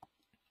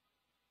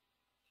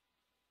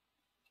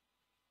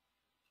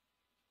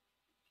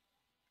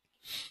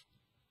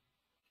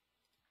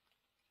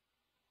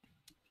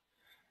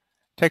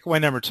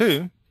 Takeaway number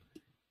 2,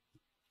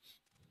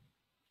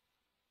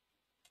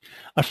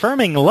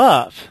 affirming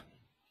love.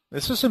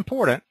 This is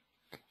important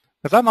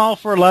because I'm all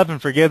for love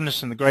and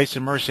forgiveness and the grace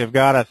and mercy of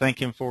God. I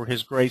thank him for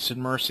his grace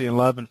and mercy and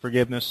love and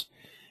forgiveness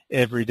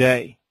every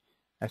day.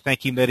 I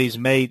thank him that he's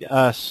made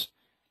us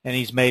and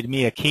he's made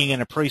me a king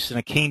and a priest in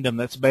a kingdom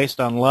that's based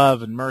on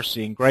love and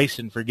mercy and grace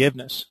and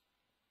forgiveness.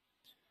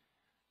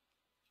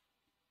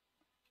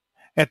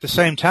 At the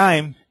same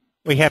time,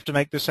 we have to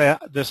make this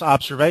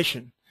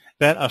observation,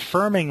 that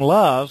affirming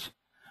love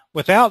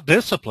without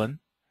discipline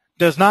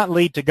does not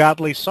lead to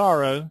godly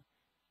sorrow,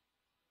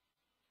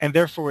 and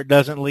therefore it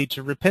doesn't lead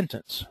to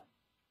repentance.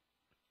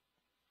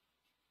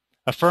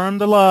 Affirm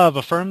the love,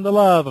 affirm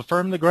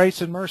the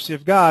grace and mercy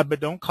of God,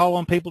 but don't call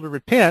on people to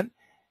repent,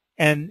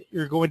 and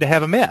you're going to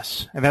have a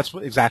mess. And that's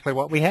exactly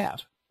what we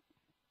have.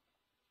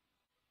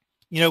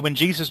 You know, when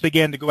Jesus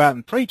began to go out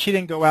and preach, he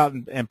didn't go out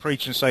and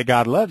preach and say,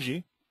 God loves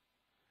you.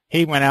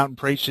 He went out and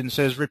preached and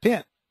says,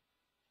 repent,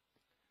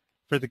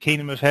 for the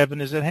kingdom of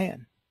heaven is at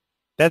hand.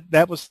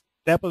 That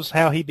was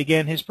how he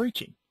began his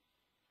preaching.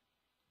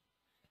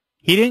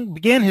 He didn't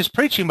begin his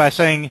preaching by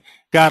saying,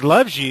 God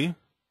loves you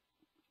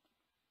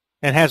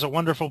and has a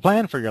wonderful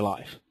plan for your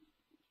life.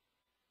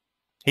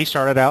 He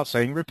started out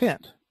saying,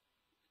 repent.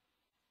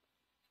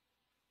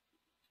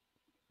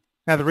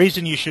 Now, the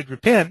reason you should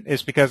repent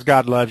is because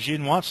God loves you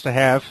and wants to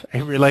have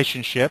a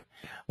relationship,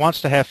 wants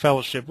to have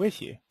fellowship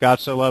with you. God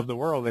so loved the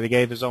world that he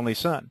gave his only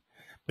son.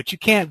 But you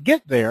can't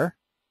get there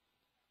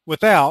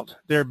without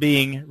there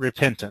being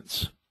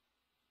repentance.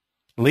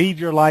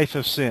 Leave your life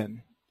of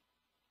sin.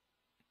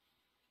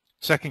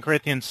 2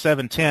 Corinthians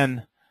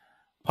 7:10,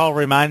 Paul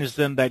reminds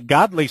them that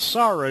godly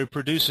sorrow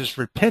produces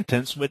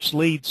repentance, which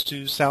leads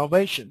to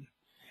salvation.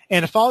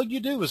 And if all you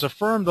do is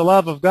affirm the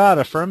love of God,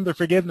 affirm the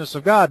forgiveness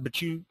of God,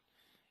 but you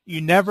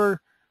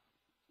never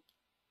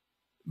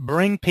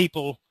bring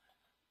people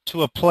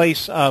to a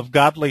place of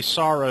godly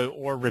sorrow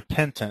or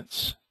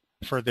repentance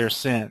for their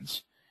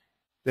sins.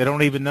 They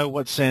don't even know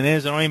what sin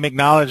is. They don't even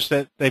acknowledge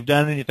that they've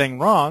done anything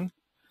wrong.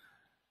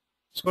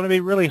 It's going to be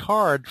really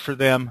hard for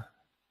them,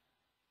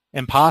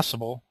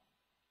 impossible,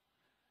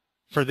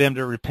 for them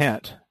to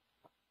repent.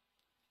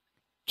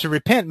 To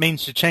repent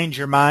means to change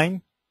your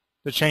mind,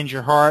 to change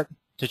your heart,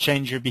 to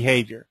change your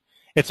behavior.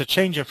 It's a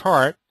change of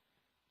heart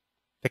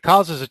that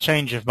causes a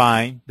change of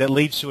mind that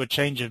leads to a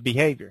change of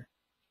behavior.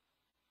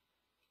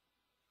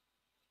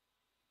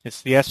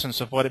 It's the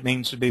essence of what it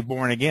means to be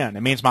born again.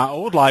 It means my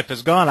old life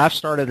is gone. I've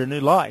started a new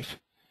life.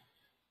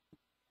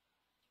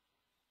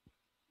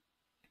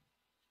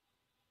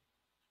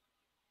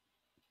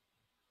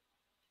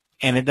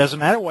 And it doesn't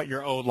matter what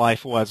your old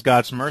life was.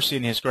 God's mercy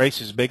and His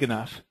grace is big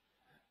enough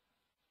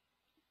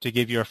to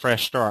give you a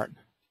fresh start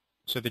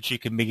so that you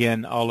can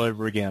begin all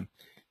over again.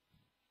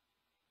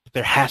 But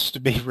there has to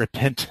be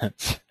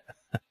repentance.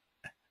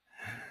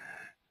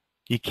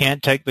 You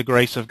can't take the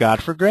grace of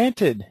God for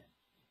granted.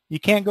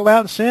 You can't go out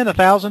and sin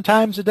 1,000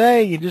 times a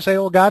day. You just say,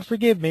 "Oh, God,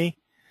 forgive me.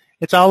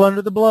 It's all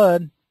under the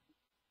blood."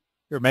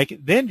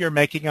 Then you're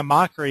making a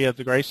mockery of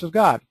the grace of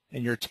God,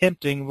 and you're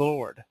tempting the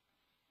Lord.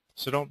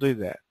 So don't do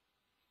that.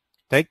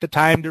 Take the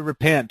time to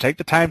repent. Take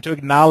the time to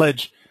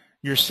acknowledge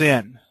your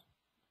sin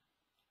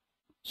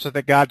so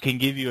that God can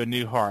give you a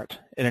new heart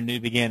and a new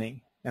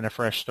beginning and a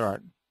fresh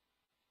start.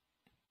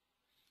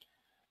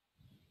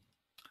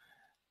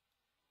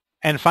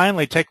 And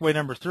finally, takeaway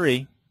number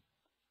 3,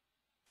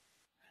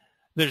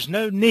 there's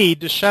no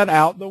need to shut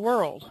out the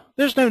world.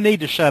 There's no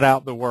need to shut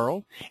out the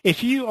world.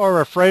 If you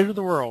are afraid of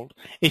the world,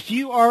 if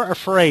you are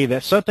afraid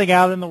that something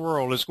out in the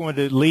world is going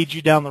to lead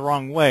you down the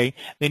wrong way,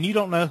 then you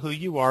don't know who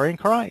you are in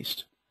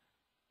Christ.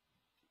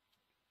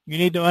 You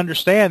need to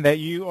understand that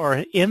you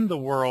are in the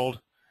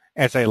world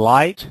as a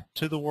light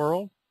to the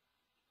world,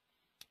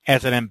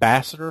 as an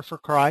ambassador for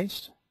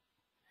Christ,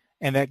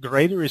 and that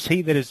greater is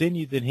He that is in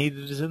you than he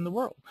that is in the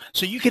world.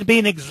 So you can be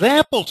an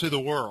example to the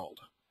world.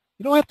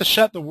 You don't have to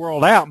shut the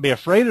world out and be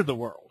afraid of the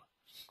world.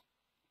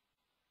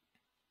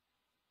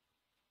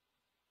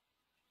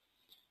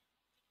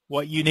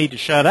 What you need to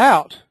shut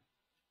out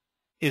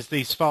is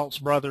these false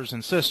brothers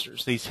and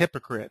sisters, these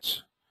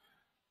hypocrites.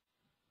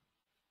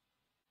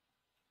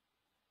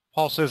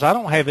 Paul says, I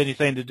don't have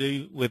anything to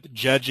do with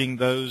judging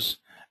those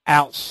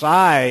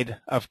outside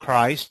of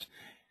Christ,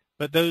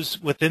 but those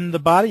within the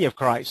body of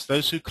Christ,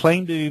 those who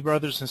claim to be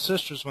brothers and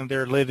sisters when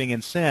they're living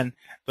in sin,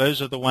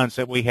 those are the ones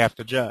that we have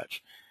to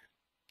judge.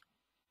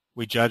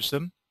 We judge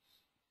them.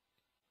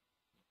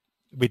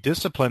 We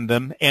discipline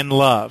them in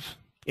love,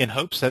 in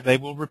hopes that they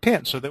will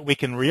repent so that we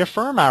can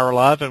reaffirm our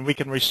love and we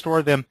can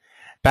restore them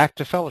back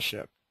to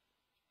fellowship.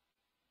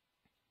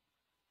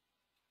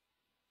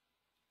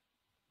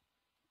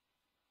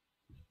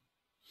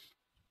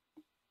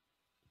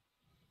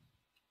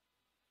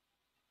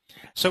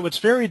 So it's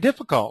very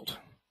difficult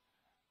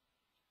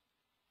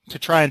to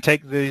try and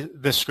take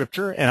this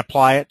scripture and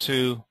apply it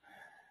to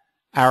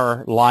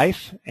our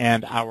life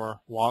and our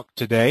walk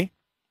today.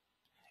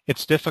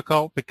 It's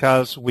difficult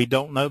because we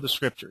don't know the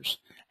scriptures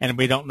and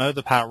we don't know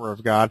the power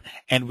of God,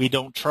 and we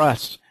don't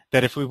trust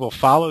that if we will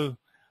follow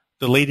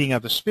the leading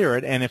of the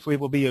Spirit and if we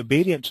will be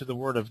obedient to the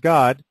Word of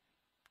God,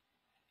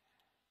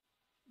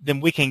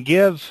 then we can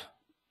give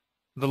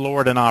the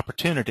Lord an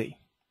opportunity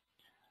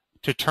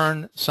to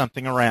turn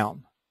something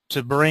around,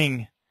 to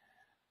bring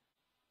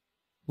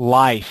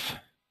life,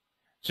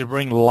 to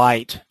bring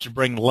light, to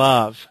bring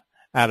love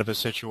out of a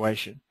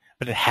situation.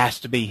 But it has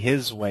to be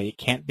His way. It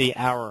can't be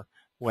our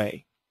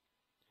way.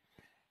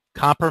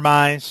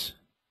 Compromise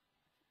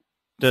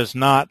does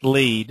not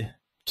lead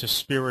to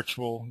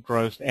spiritual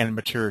growth and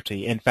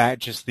maturity. In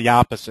fact, just the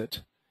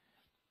opposite.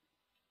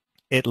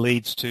 It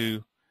leads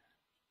to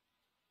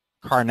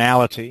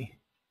carnality,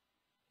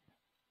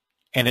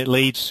 and it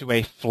leads to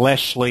a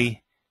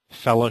fleshly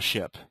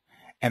fellowship.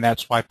 And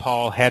that's why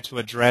Paul had to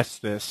address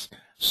this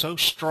so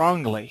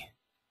strongly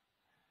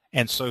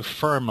and so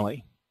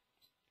firmly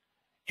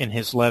in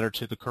his letter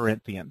to the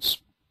Corinthians.